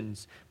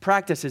 regulations,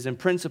 practices, and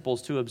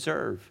principles to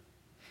observe.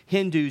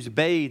 Hindus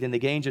bathe in the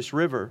Ganges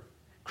River.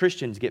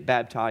 Christians get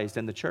baptized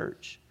in the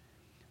church.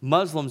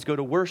 Muslims go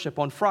to worship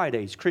on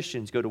Fridays.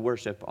 Christians go to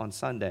worship on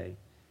Sunday.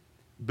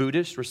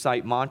 Buddhists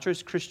recite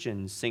mantras.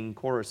 Christians sing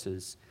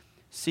choruses.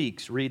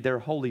 Sikhs read their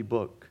holy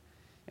book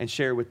and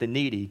share with the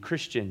needy.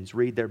 Christians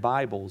read their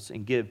Bibles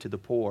and give to the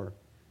poor.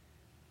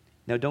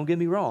 Now, don't get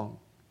me wrong.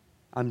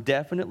 I'm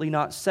definitely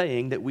not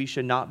saying that we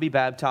should not be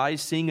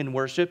baptized, sing and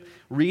worship,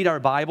 read our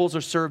Bibles, or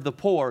serve the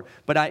poor.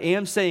 But I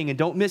am saying, and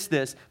don't miss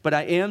this, but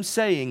I am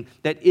saying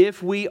that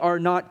if we are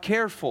not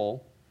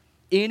careful,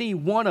 any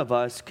one of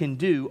us can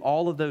do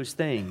all of those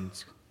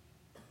things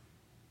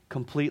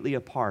completely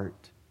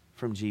apart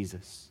from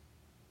Jesus.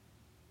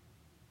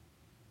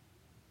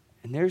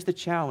 And there's the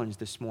challenge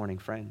this morning,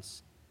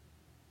 friends.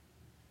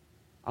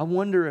 I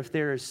wonder if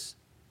there's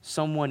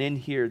someone in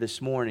here this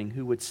morning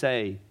who would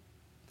say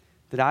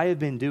that I have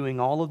been doing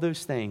all of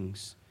those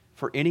things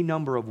for any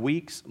number of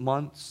weeks,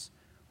 months,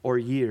 or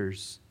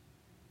years.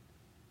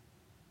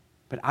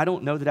 But I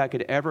don't know that I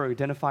could ever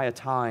identify a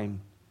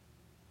time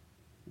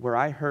where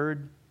I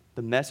heard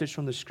the message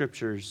from the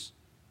Scriptures,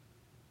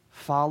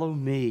 follow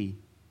me,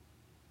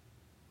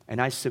 and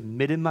I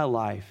submitted my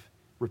life,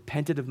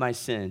 repented of my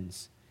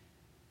sins,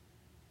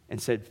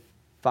 and said,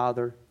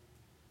 Father,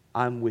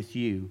 I'm with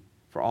you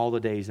for all the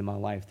days of my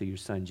life through your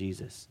Son,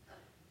 Jesus.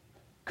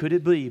 Could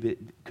it be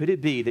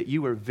that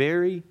you are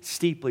very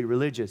steeply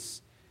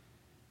religious?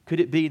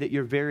 Could it be that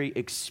you're very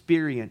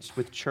experienced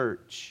with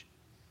church,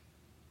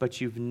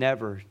 but you've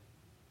never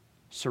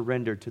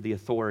surrendered to the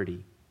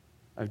authority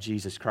of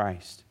Jesus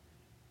Christ?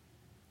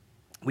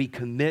 We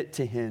commit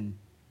to him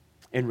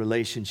in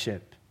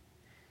relationship.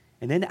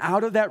 And then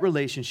out of that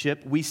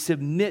relationship, we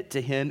submit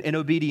to him in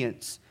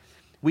obedience.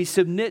 We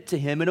submit to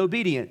him in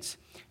obedience.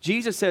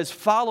 Jesus says,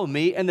 follow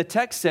me, and the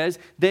text says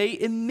they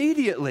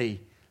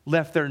immediately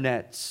left their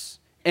nets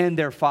and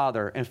their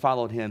father and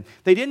followed him.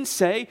 They didn't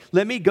say,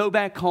 let me go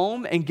back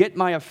home and get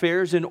my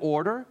affairs in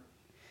order.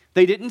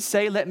 They didn't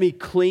say, let me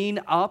clean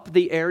up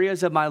the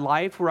areas of my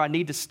life where I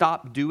need to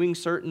stop doing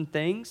certain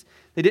things.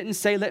 They didn't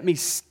say, let me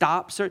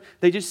stop.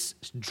 They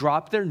just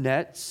dropped their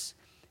nets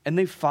and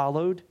they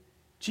followed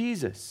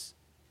Jesus.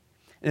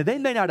 Now, they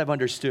may not have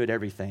understood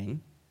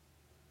everything.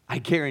 I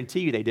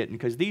guarantee you they didn't,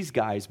 because these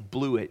guys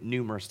blew it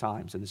numerous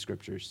times in the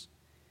Scriptures.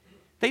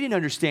 They didn't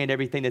understand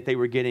everything that they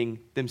were getting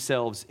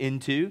themselves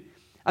into.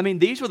 I mean,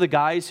 these were the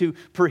guys who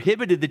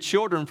prohibited the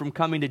children from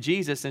coming to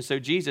Jesus, and so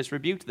Jesus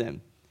rebuked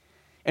them.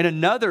 In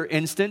another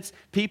instance,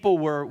 people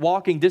were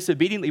walking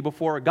disobediently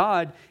before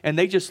God, and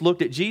they just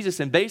looked at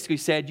Jesus and basically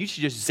said, you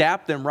should just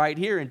zap them right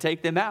here and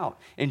take them out.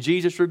 And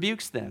Jesus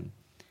rebukes them.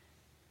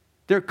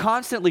 They're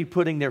constantly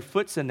putting their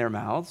feet in their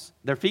mouths.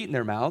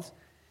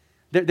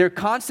 They're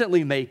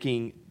constantly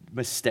making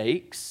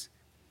mistakes.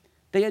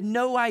 They had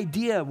no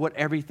idea what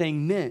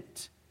everything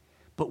meant.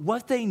 But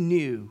what they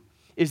knew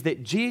is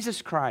that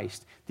Jesus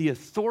Christ, the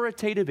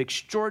authoritative,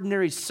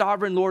 extraordinary,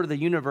 sovereign Lord of the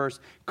universe,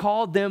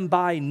 called them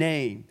by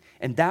name.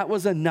 And that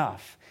was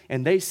enough.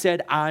 And they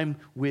said, I'm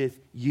with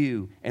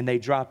you. And they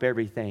drop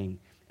everything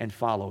and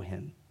follow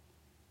him.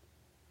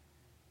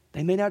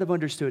 They may not have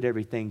understood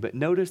everything, but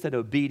notice that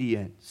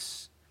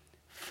obedience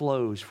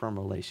flows from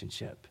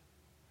relationship.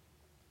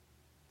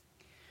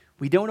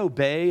 We don't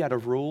obey out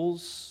of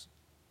rules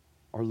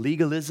or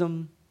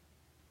legalism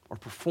or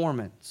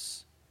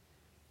performance.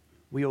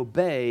 We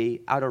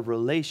obey out of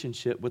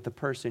relationship with the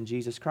person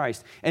Jesus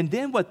Christ. And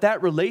then what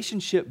that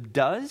relationship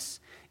does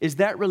is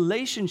that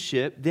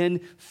relationship then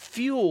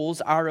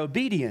fuels our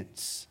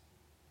obedience.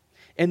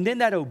 And then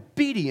that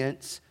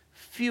obedience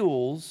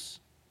fuels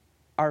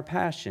our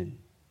passion.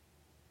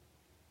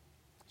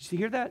 Did you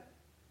hear that?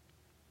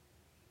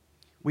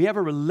 We have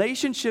a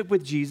relationship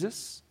with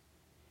Jesus,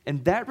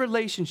 and that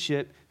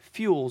relationship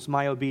fuels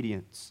my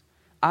obedience.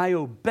 I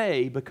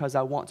obey because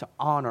I want to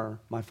honor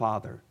my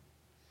Father.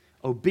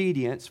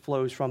 Obedience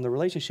flows from the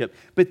relationship.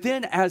 But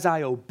then as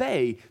I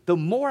obey, the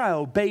more I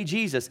obey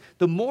Jesus,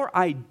 the more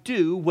I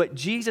do what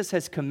Jesus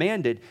has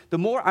commanded, the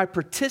more I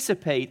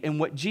participate in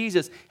what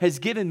Jesus has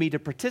given me to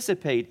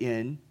participate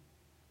in,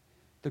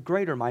 the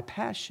greater my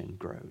passion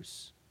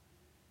grows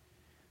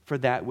for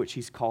that which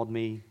he's called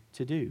me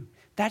to do.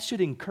 That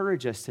should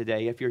encourage us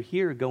today if you're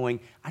here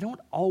going, I don't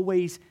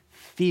always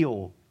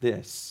feel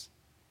this.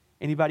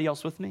 Anybody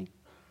else with me?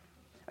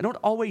 I don't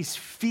always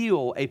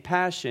feel a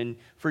passion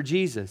for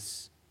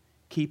Jesus.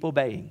 Keep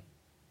obeying.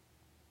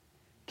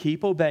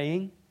 Keep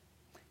obeying.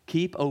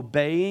 Keep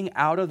obeying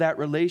out of that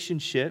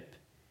relationship.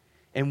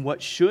 And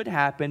what should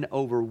happen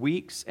over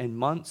weeks and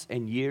months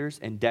and years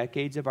and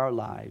decades of our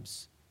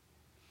lives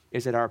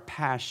is that our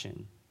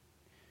passion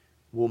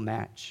will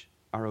match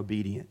our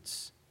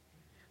obedience.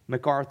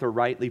 MacArthur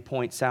rightly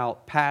points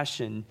out,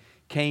 passion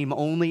came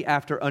only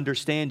after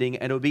understanding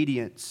and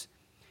obedience.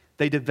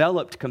 They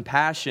developed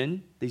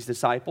compassion, these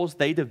disciples.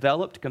 They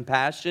developed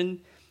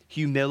compassion,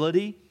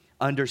 humility,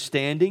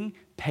 understanding,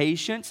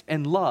 patience,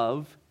 and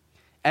love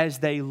as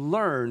they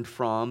learned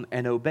from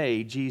and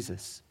obeyed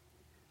Jesus.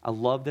 I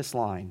love this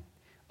line.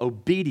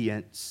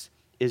 Obedience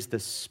is the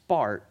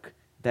spark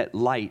that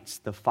lights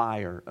the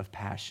fire of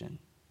passion.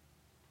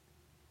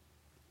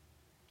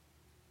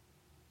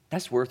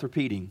 That's worth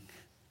repeating.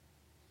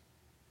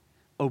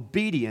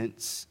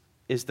 Obedience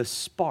is the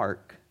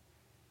spark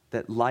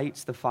that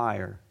lights the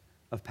fire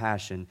of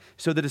passion.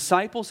 So the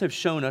disciples have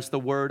shown us the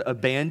word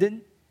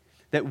abandon,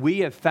 that we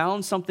have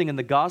found something in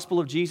the gospel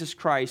of Jesus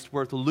Christ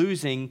worth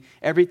losing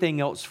everything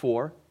else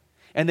for.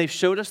 And they've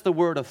showed us the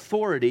word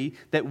authority,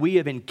 that we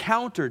have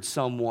encountered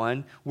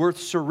someone worth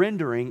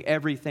surrendering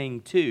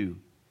everything to.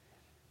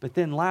 But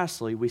then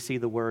lastly, we see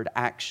the word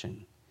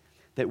action,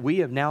 that we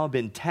have now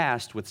been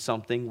tasked with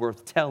something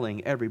worth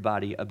telling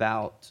everybody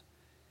about.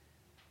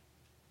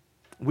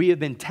 We have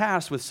been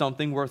tasked with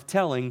something worth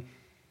telling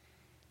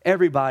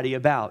everybody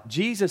about.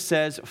 Jesus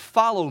says,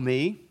 follow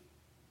me,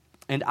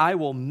 and I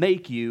will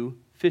make you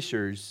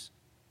fishers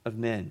of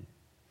men.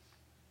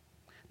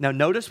 Now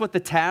notice what the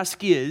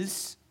task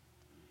is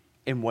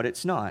and what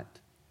it's not.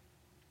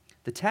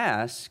 The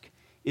task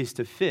is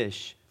to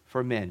fish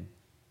for men.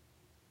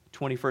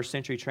 21st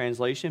century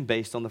translation,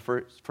 based on the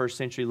first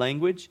century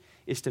language,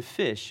 is to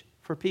fish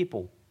for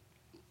people.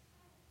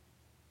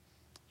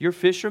 You're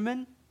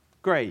fishermen?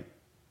 Great.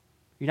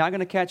 You're not going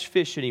to catch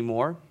fish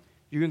anymore.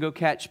 You're going to go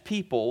catch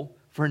people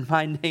for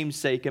my name's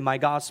sake and my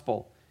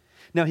gospel.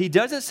 Now, he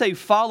doesn't say,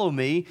 follow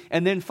me,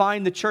 and then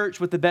find the church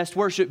with the best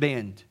worship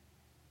band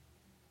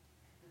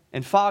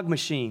and fog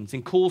machines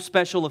and cool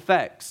special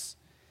effects.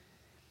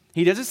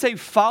 He doesn't say,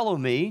 follow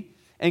me,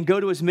 and go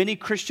to as many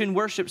Christian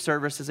worship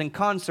services and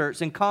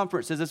concerts and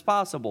conferences as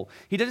possible.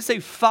 He doesn't say,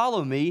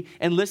 follow me,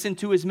 and listen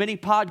to as many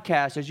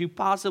podcasts as you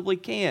possibly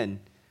can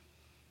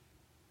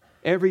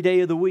every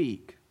day of the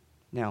week.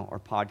 Now, are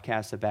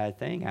podcasts a bad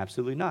thing?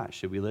 Absolutely not.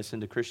 Should we listen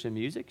to Christian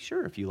music?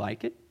 Sure, if you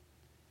like it.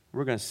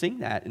 We're going to sing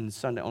that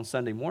on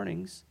Sunday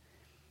mornings.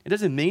 It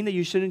doesn't mean that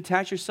you shouldn't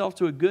attach yourself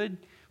to a good,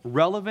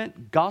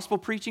 relevant,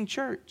 gospel-preaching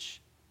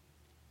church.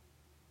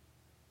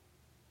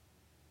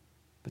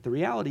 But the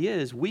reality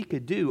is, we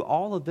could do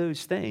all of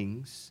those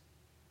things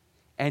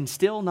and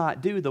still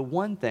not do the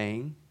one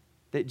thing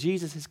that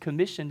Jesus has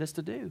commissioned us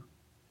to do.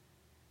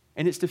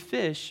 And it's to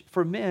fish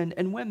for men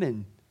and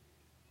women.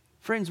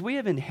 Friends, we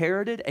have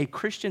inherited a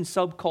Christian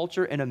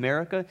subculture in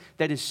America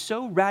that is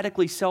so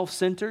radically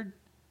self-centered,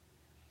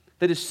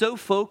 that is so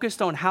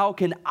focused on how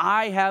can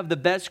I have the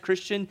best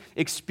Christian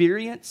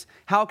experience?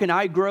 How can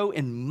I grow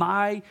in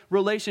my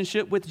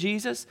relationship with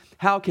Jesus?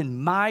 How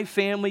can my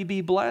family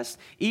be blessed?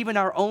 Even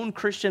our own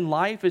Christian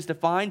life is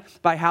defined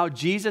by how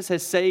Jesus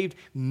has saved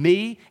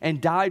me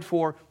and died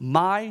for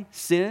my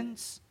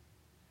sins.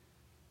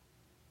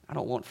 I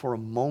don't want for a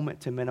moment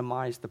to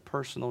minimize the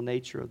personal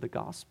nature of the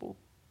gospel.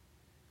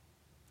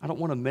 I don't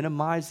want to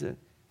minimize it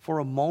for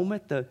a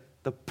moment the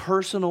the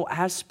personal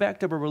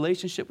aspect of a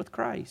relationship with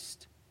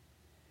Christ.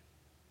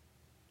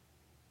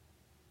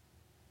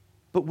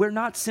 But we're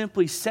not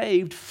simply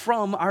saved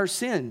from our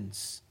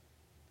sins.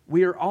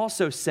 We are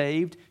also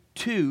saved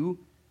to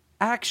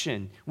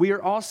action. We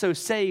are also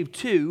saved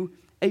to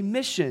a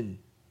mission.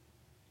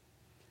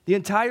 The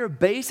entire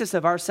basis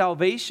of our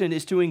salvation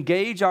is to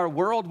engage our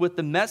world with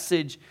the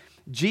message,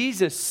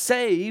 Jesus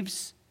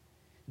saves.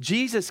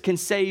 Jesus can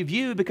save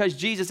you because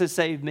Jesus has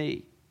saved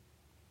me.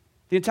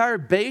 The entire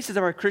basis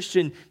of our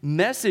Christian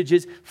message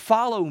is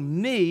follow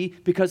me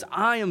because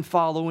I am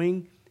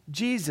following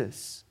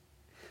Jesus.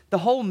 The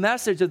whole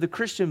message of the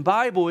Christian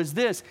Bible is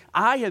this: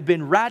 I have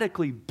been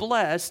radically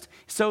blessed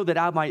so that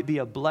I might be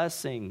a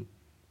blessing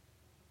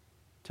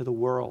to the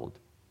world,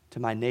 to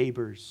my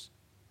neighbors,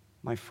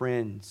 my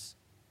friends,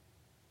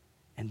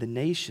 and the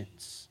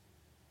nations.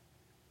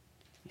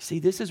 You see,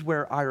 this is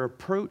where our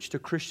approach to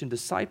Christian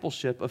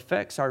discipleship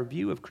affects our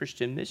view of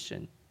Christian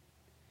mission.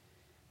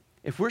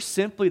 If we're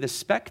simply the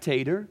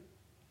spectator,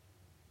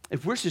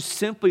 if we're just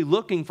simply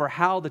looking for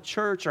how the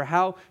church or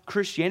how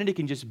Christianity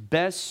can just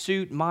best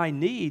suit my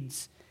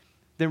needs,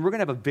 then we're going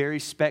to have a very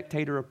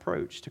spectator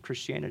approach to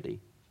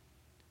Christianity.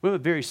 We have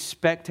a very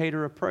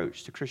spectator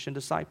approach to Christian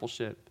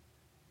discipleship.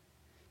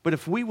 But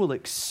if we will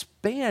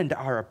expand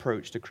our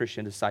approach to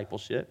Christian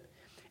discipleship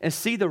and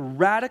see the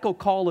radical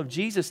call of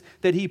Jesus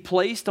that he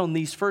placed on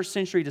these first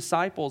century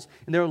disciples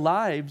in their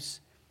lives,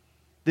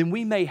 then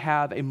we may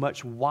have a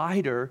much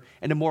wider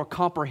and a more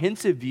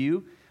comprehensive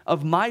view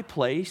of my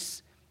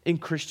place in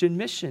Christian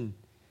mission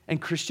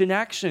and Christian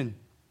action.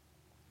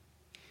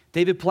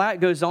 David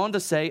Platt goes on to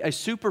say, a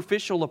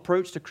superficial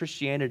approach to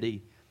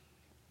Christianity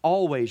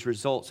always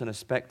results in a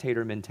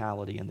spectator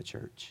mentality in the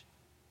church.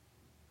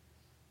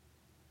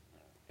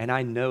 And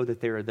I know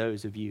that there are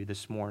those of you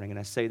this morning, and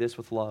I say this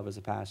with love as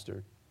a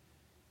pastor,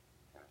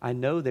 I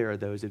know there are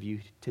those of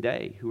you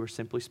today who are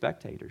simply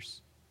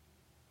spectators.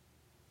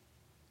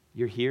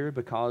 You're here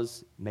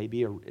because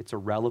maybe it's a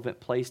relevant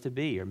place to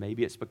be, or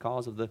maybe it's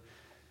because of the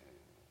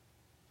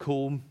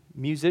cool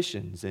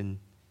musicians, and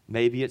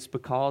maybe it's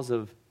because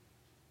of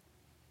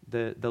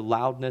the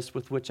loudness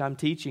with which I'm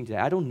teaching today.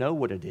 I don't know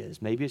what it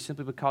is. Maybe it's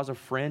simply because a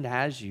friend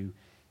has you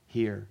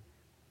here.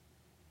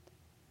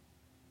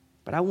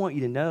 But I want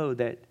you to know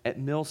that at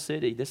Mill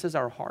City, this is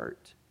our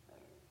heart.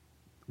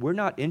 We're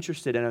not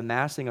interested in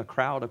amassing a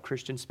crowd of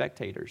Christian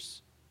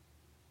spectators.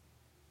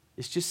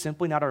 It's just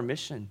simply not our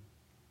mission.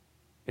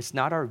 It's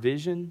not our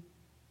vision.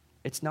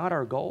 It's not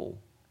our goal.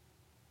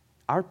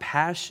 Our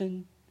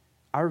passion,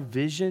 our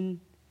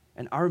vision,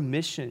 and our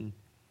mission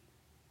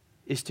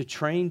is to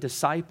train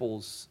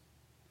disciples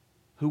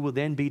who will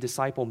then be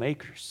disciple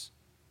makers.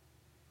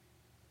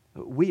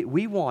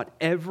 We want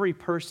every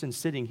person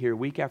sitting here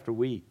week after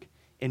week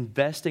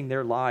investing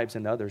their lives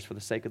in others for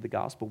the sake of the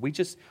gospel. We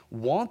just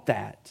want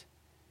that.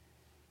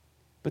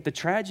 But the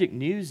tragic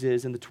news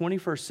is, in the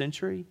 21st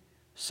century,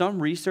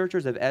 some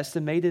researchers have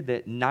estimated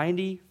that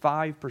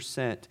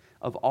 95%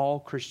 of all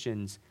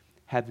Christians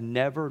have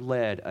never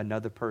led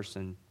another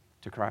person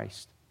to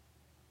Christ.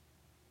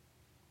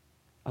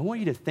 I want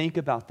you to think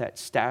about that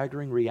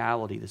staggering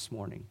reality this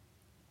morning.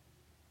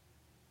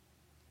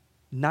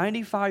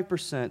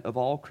 95% of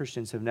all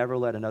Christians have never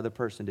led another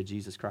person to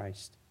Jesus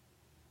Christ.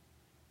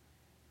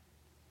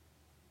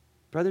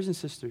 Brothers and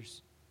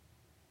sisters,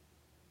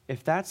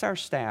 if that's our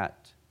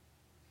stat,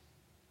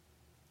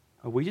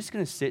 are we just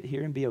going to sit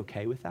here and be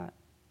okay with that?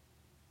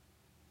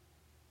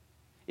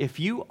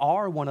 If you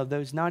are one of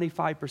those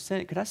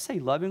 95%, could I say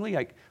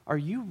lovingly, are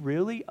you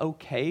really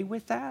okay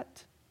with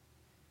that?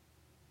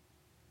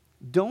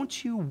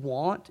 Don't you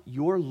want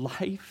your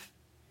life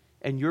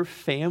and your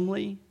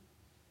family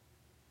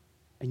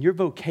and your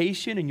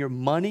vocation and your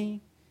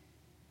money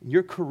and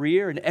your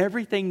career and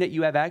everything that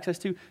you have access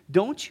to,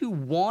 don't you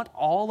want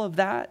all of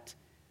that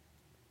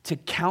to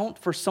count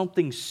for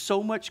something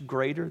so much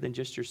greater than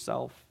just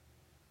yourself?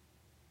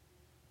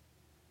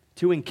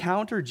 To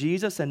encounter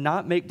Jesus and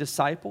not make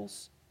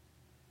disciples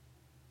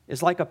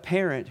is like a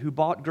parent who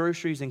bought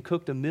groceries and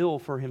cooked a meal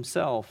for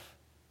himself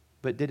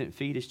but didn't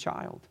feed his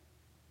child.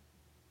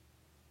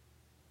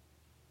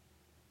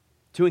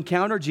 To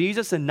encounter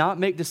Jesus and not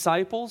make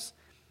disciples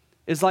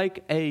is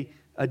like a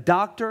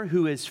doctor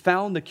who has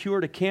found the cure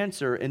to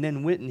cancer and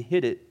then went and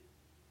hid it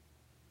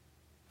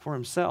for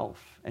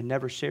himself and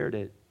never shared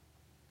it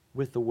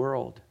with the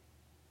world.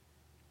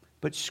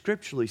 But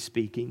scripturally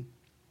speaking,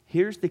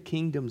 here's the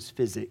kingdom's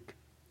physic.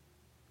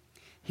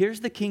 Here's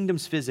the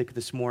kingdom's physic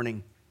this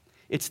morning.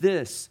 It's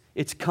this.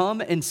 It's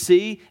come and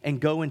see and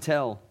go and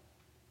tell.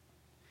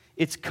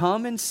 It's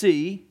come and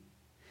see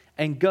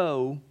and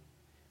go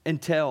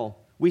and tell.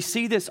 We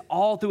see this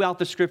all throughout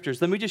the scriptures.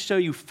 Let me just show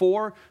you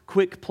 4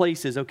 quick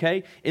places,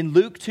 okay? In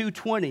Luke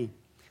 2:20,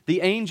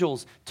 the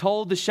angels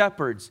told the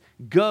shepherds,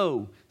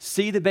 go,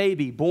 see the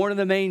baby born in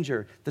the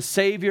manger, the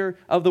Savior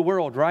of the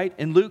world, right?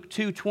 In Luke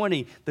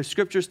 2:20, the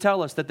scriptures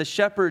tell us that the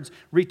shepherds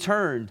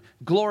returned,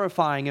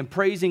 glorifying and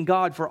praising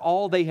God for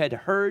all they had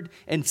heard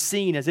and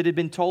seen as it had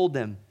been told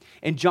them.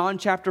 In John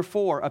chapter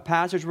 4, a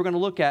passage we're going to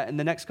look at in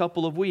the next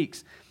couple of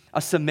weeks,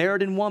 a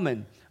Samaritan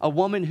woman, a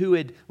woman who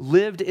had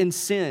lived in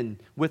sin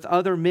with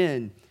other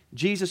men.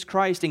 Jesus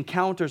Christ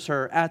encounters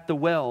her at the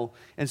well.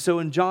 And so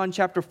in John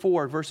chapter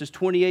 4, verses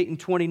 28 and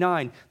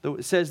 29,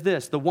 it says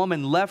this, the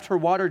woman left her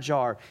water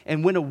jar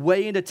and went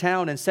away into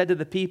town and said to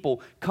the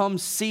people, come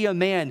see a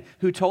man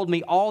who told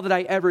me all that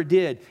I ever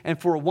did. And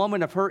for a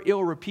woman of her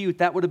ill repute,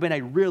 that would have been a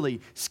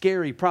really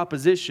scary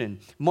proposition.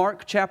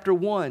 Mark chapter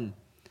 1,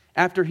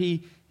 after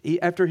he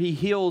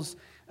heals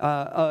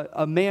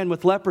a man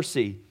with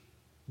leprosy,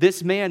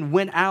 this man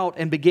went out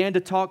and began to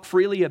talk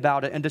freely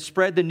about it and to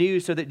spread the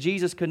news so that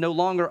Jesus could no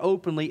longer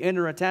openly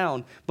enter a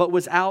town, but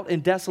was out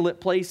in desolate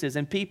places,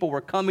 and people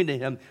were coming to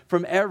him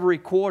from every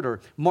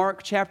quarter.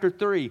 Mark chapter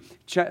 3,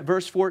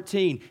 verse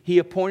 14, he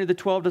appointed the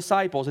 12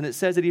 disciples, and it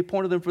says that he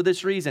appointed them for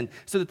this reason,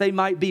 so that they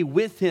might be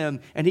with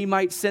him and he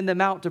might send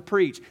them out to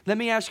preach. Let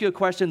me ask you a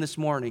question this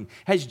morning.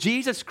 Has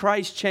Jesus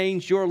Christ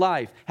changed your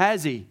life?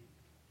 Has he?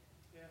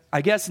 Yes.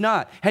 I guess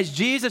not. Has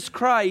Jesus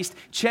Christ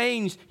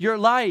changed your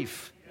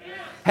life?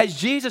 Has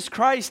Jesus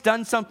Christ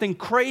done something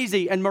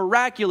crazy and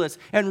miraculous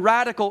and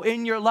radical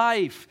in your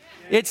life?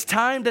 It's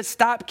time to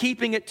stop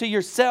keeping it to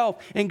yourself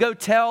and go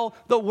tell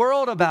the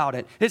world about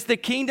it. It's the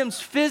kingdom's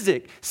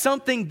physic,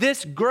 something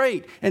this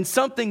great and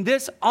something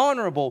this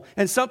honorable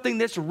and something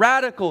this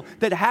radical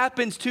that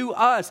happens to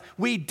us.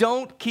 We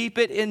don't keep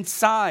it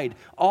inside.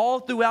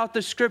 All throughout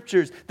the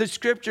scriptures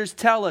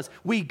tell us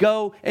we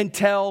go and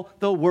tell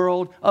the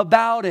world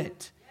about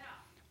it.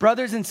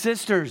 Brothers and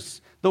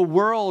sisters, the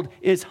world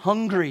is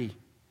hungry.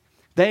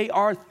 They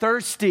are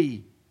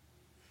thirsty.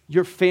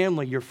 Your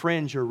family, your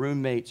friends, your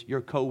roommates,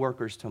 your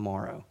coworkers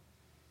tomorrow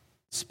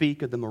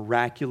speak of the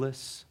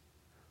miraculous,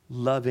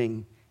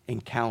 loving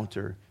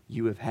encounter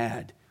you have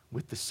had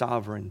with the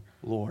sovereign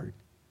Lord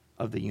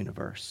of the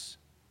universe.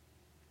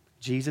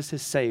 Jesus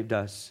has saved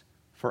us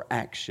for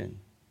action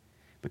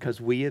because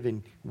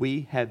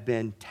we have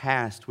been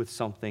tasked with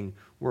something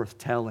worth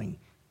telling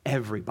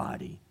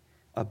everybody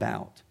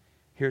about.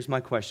 Here's my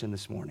question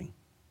this morning.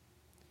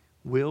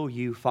 Will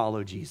you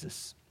follow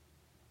Jesus?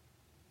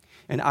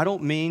 And I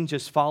don't mean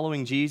just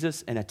following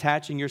Jesus and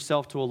attaching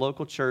yourself to a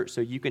local church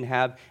so you can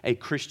have a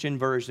Christian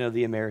version of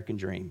the American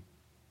dream.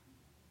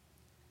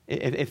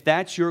 If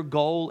that's your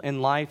goal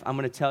in life, I'm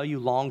going to tell you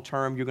long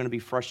term you're going to be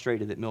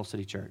frustrated at Mill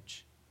City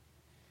Church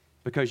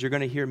because you're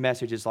going to hear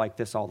messages like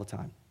this all the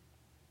time.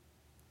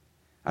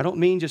 I don't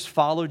mean just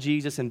follow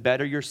Jesus and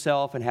better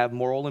yourself and have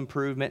moral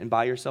improvement and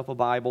buy yourself a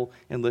Bible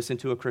and listen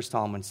to a Chris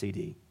Tomlin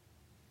CD.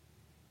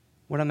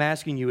 What I'm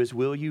asking you is,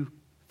 will you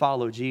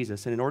follow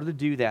Jesus? And in order to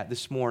do that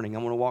this morning,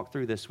 I'm going to walk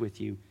through this with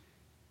you.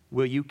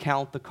 Will you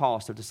count the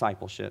cost of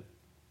discipleship?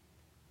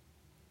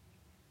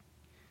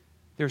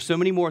 There are so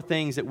many more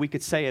things that we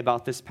could say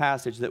about this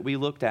passage that we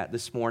looked at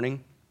this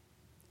morning,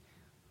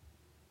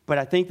 but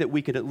I think that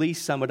we could at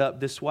least sum it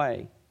up this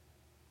way,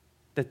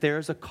 that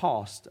there's a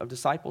cost of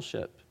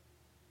discipleship.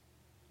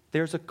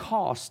 There's a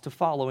cost to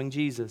following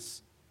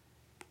Jesus.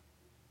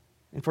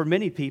 And for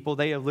many people,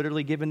 they have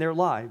literally given their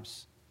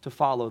lives to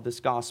follow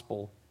this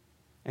gospel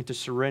and to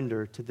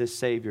surrender to this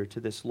Savior, to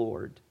this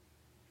Lord.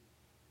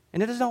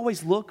 And it doesn't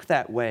always look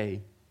that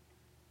way.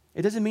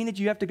 It doesn't mean that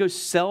you have to go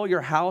sell your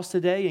house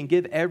today and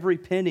give every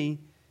penny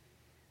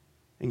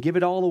and give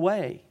it all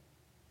away.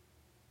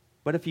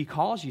 But if He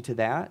calls you to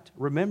that,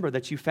 remember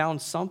that you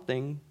found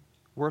something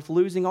worth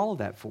losing all of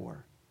that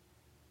for.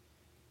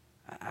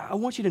 I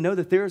want you to know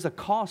that there is a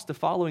cost to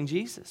following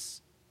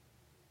Jesus.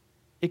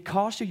 It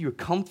costs you your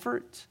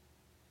comfort.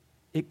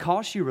 It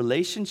costs you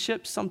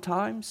relationships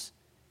sometimes.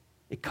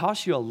 It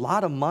costs you a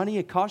lot of money.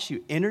 It costs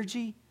you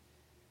energy.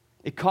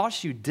 It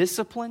costs you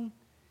discipline.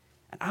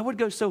 And I would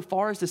go so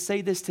far as to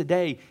say this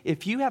today.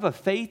 If you have a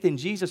faith in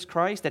Jesus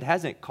Christ that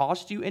hasn't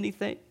cost you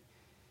anything,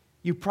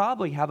 you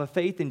probably have a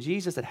faith in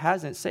Jesus that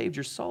hasn't saved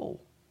your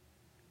soul.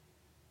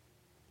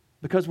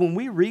 Because when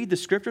we read the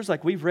scriptures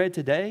like we've read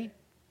today,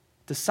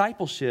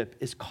 discipleship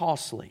is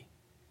costly.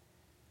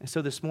 And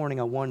so this morning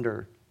I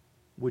wonder,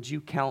 would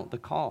you count the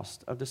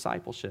cost of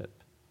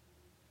discipleship?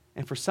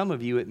 And for some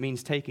of you, it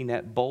means taking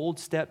that bold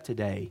step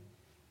today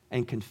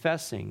and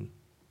confessing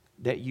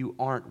that you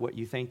aren't what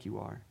you think you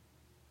are.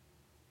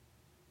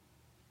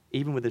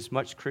 Even with as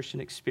much Christian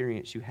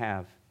experience you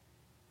have,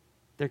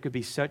 there could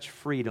be such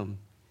freedom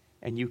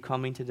in you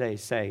coming today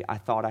say, I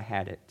thought I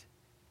had it,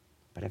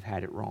 but I've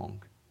had it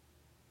wrong.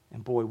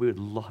 And boy, we would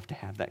love to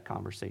have that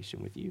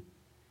conversation with you.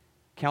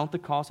 Count the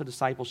cost of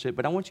discipleship,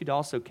 but I want you to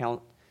also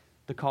count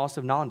the cost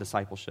of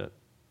non-discipleship.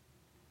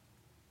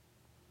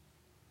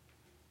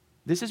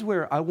 This is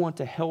where I want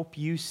to help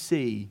you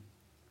see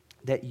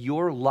that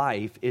your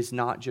life is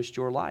not just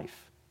your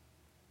life.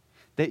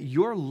 That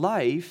your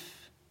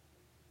life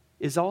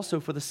is also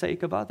for the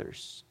sake of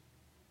others.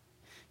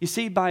 You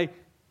see, by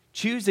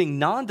choosing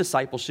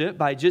non-discipleship,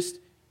 by just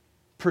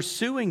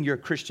pursuing your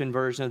Christian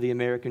version of the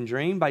American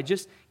dream, by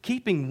just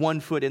keeping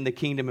one foot in the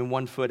kingdom and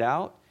one foot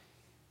out,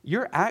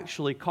 you're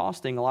actually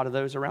costing a lot of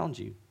those around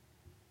you.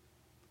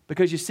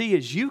 Because you see,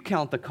 as you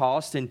count the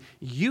cost and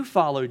you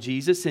follow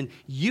Jesus and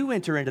you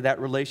enter into that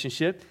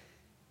relationship,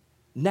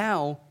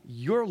 now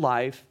your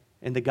life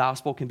in the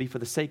gospel can be for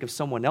the sake of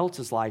someone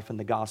else's life in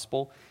the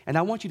gospel. And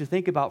I want you to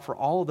think about for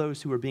all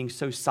those who are being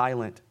so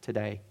silent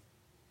today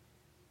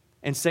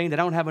and saying that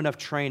I don't have enough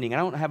training, I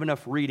don't have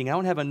enough reading, I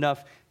don't have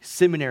enough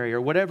seminary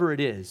or whatever it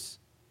is.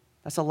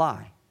 That's a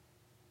lie.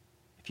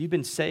 If you've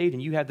been saved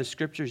and you have the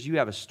scriptures, you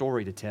have a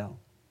story to tell.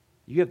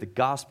 You have the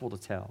gospel to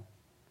tell.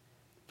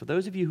 For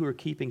those of you who are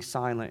keeping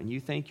silent and you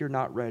think you're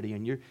not ready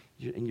and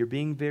you're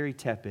being very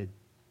tepid,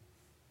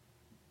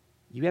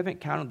 you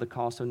haven't counted the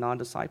cost of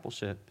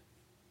non-discipleship.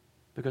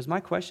 Because my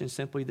question is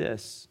simply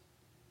this: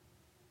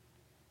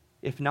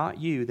 if not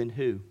you, then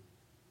who?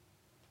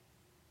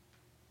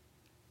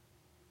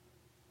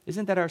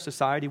 Isn't that our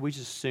society? We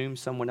just assume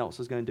someone else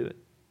is going to do it.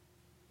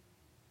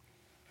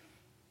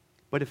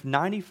 But if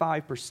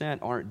 95%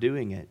 aren't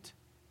doing it,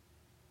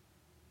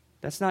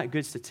 that's not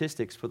good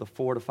statistics for the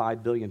 4 to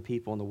 5 billion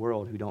people in the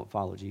world who don't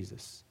follow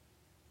Jesus.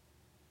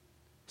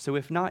 So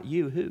if not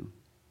you, who?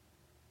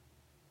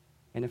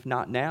 And if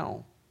not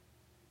now,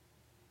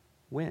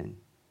 when?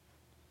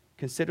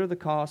 Consider the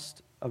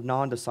cost of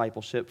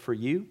non-discipleship for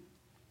you,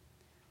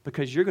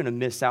 because you're going to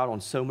miss out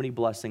on so many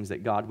blessings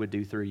that God would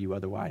do through you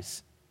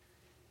otherwise.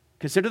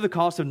 Consider the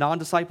cost of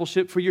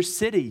non-discipleship for your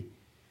city,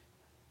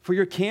 for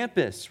your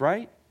campus,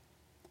 right?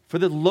 For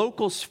the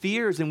local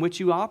spheres in which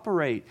you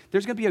operate.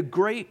 There's going to be a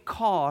great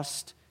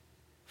cost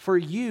for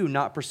you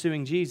not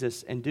pursuing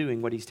Jesus and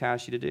doing what He's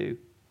tasked you to do.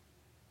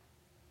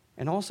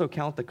 And also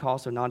count the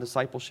cost of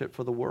non-discipleship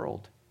for the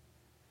world.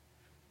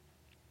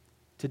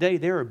 Today,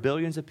 there are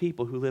billions of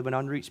people who live in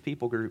unreached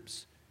people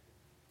groups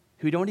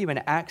who don't even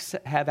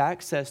have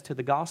access to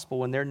the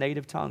gospel in their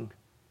native tongue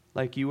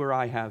like you or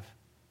I have.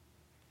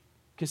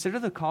 Consider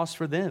the cost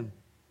for them.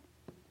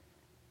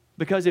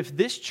 Because if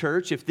this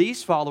church, if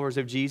these followers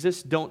of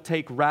Jesus don't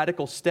take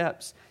radical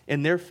steps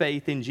in their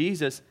faith in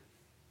Jesus,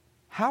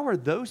 how are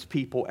those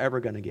people ever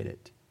going to get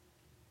it?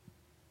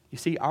 You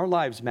see, our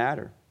lives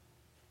matter,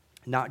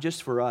 not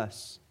just for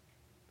us,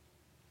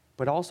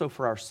 but also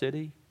for our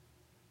city,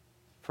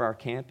 for our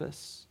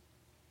campus,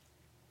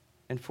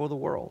 and for the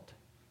world.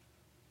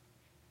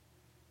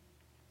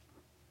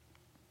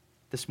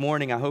 This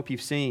morning, I hope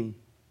you've seen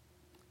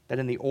that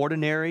in the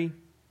ordinary,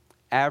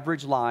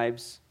 average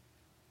lives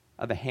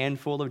of a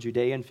handful of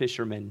Judean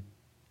fishermen,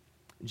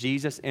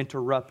 Jesus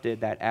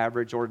interrupted that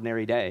average,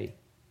 ordinary day.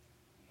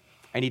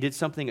 And He did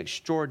something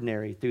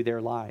extraordinary through their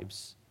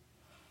lives.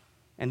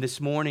 And this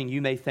morning,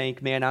 you may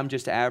think, man, I'm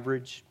just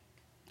average.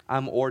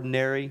 I'm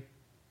ordinary.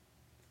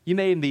 You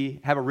may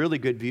have a really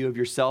good view of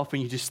yourself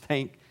and you just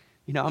think,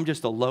 I'm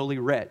just a lowly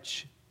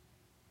wretch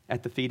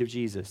at the feet of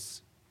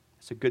Jesus.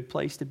 It's a good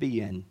place to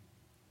be in.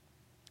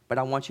 But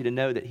I want you to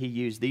know that He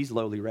used these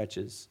lowly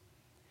wretches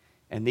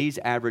and these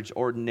average,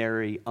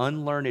 ordinary,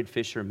 unlearned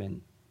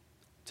fishermen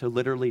to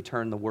literally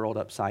turn the world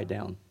upside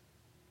down.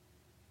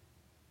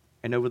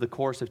 And over the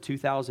course of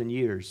 2,000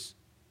 years,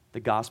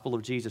 the gospel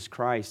of Jesus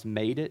Christ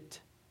made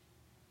it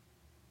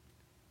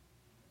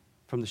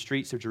from the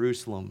streets of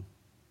Jerusalem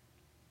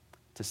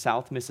to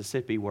South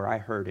Mississippi, where I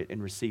heard it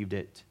and received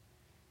it,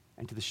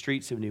 and to the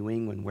streets of New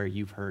England, where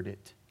you've heard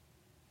it.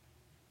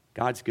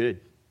 God's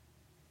good.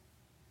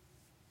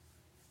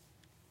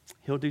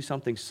 He'll do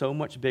something so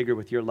much bigger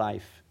with your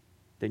life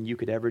than you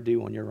could ever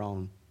do on your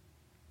own.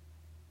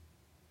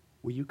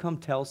 Will you come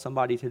tell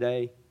somebody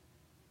today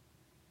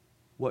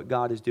what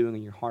God is doing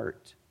in your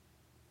heart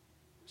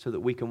so that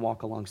we can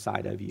walk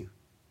alongside of you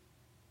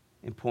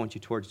and point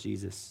you towards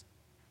Jesus?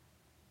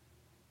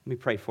 Let me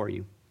pray for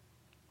you.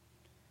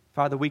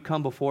 Father, we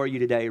come before you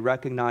today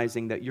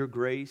recognizing that your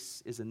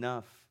grace is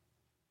enough.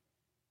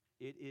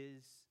 It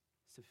is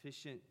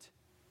sufficient.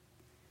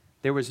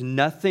 There was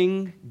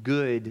nothing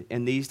good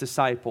in these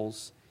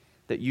disciples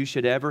that you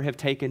should ever have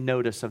taken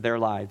notice of their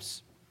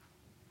lives.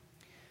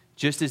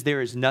 Just as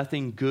there is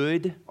nothing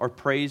good or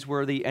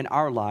praiseworthy in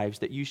our lives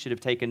that you should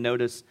have taken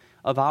notice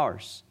of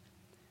ours.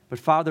 But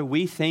Father,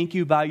 we thank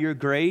you by your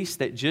grace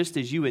that just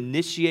as you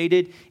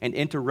initiated and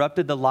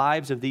interrupted the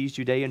lives of these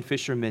Judean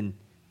fishermen,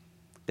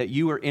 that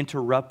you are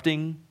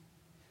interrupting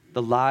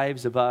the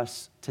lives of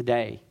us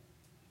today.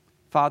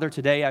 Father,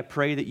 today I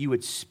pray that you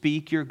would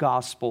speak your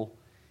gospel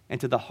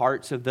into the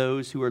hearts of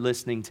those who are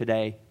listening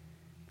today.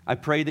 I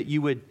pray that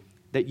you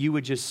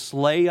would just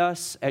slay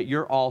us at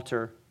your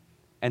altar,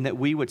 and that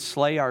we would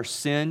slay our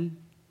sin,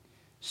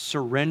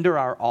 surrender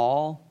our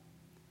all,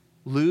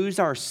 lose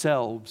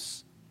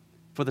ourselves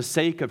for the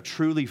sake of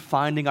truly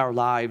finding our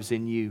lives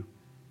in you.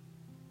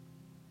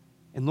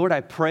 And Lord,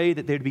 I pray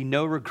that there'd be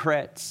no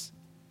regrets.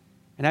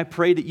 And I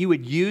pray that you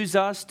would use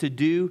us to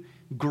do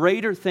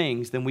greater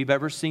things than we've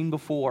ever seen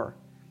before,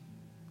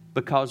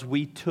 because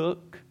we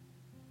took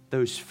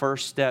those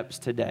first steps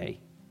today.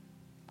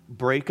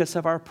 Break us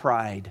of our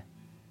pride.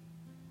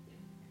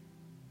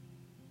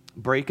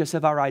 Break us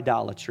of our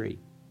idolatry.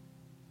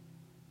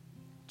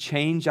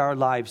 Change our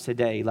lives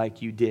today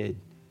like you did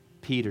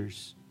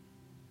Peter's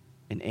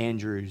and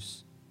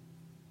Andrew's,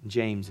 and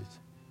James's,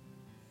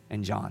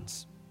 and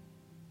John's.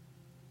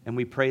 And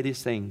we pray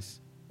these things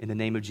in the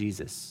name of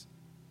Jesus.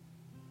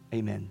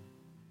 Amen.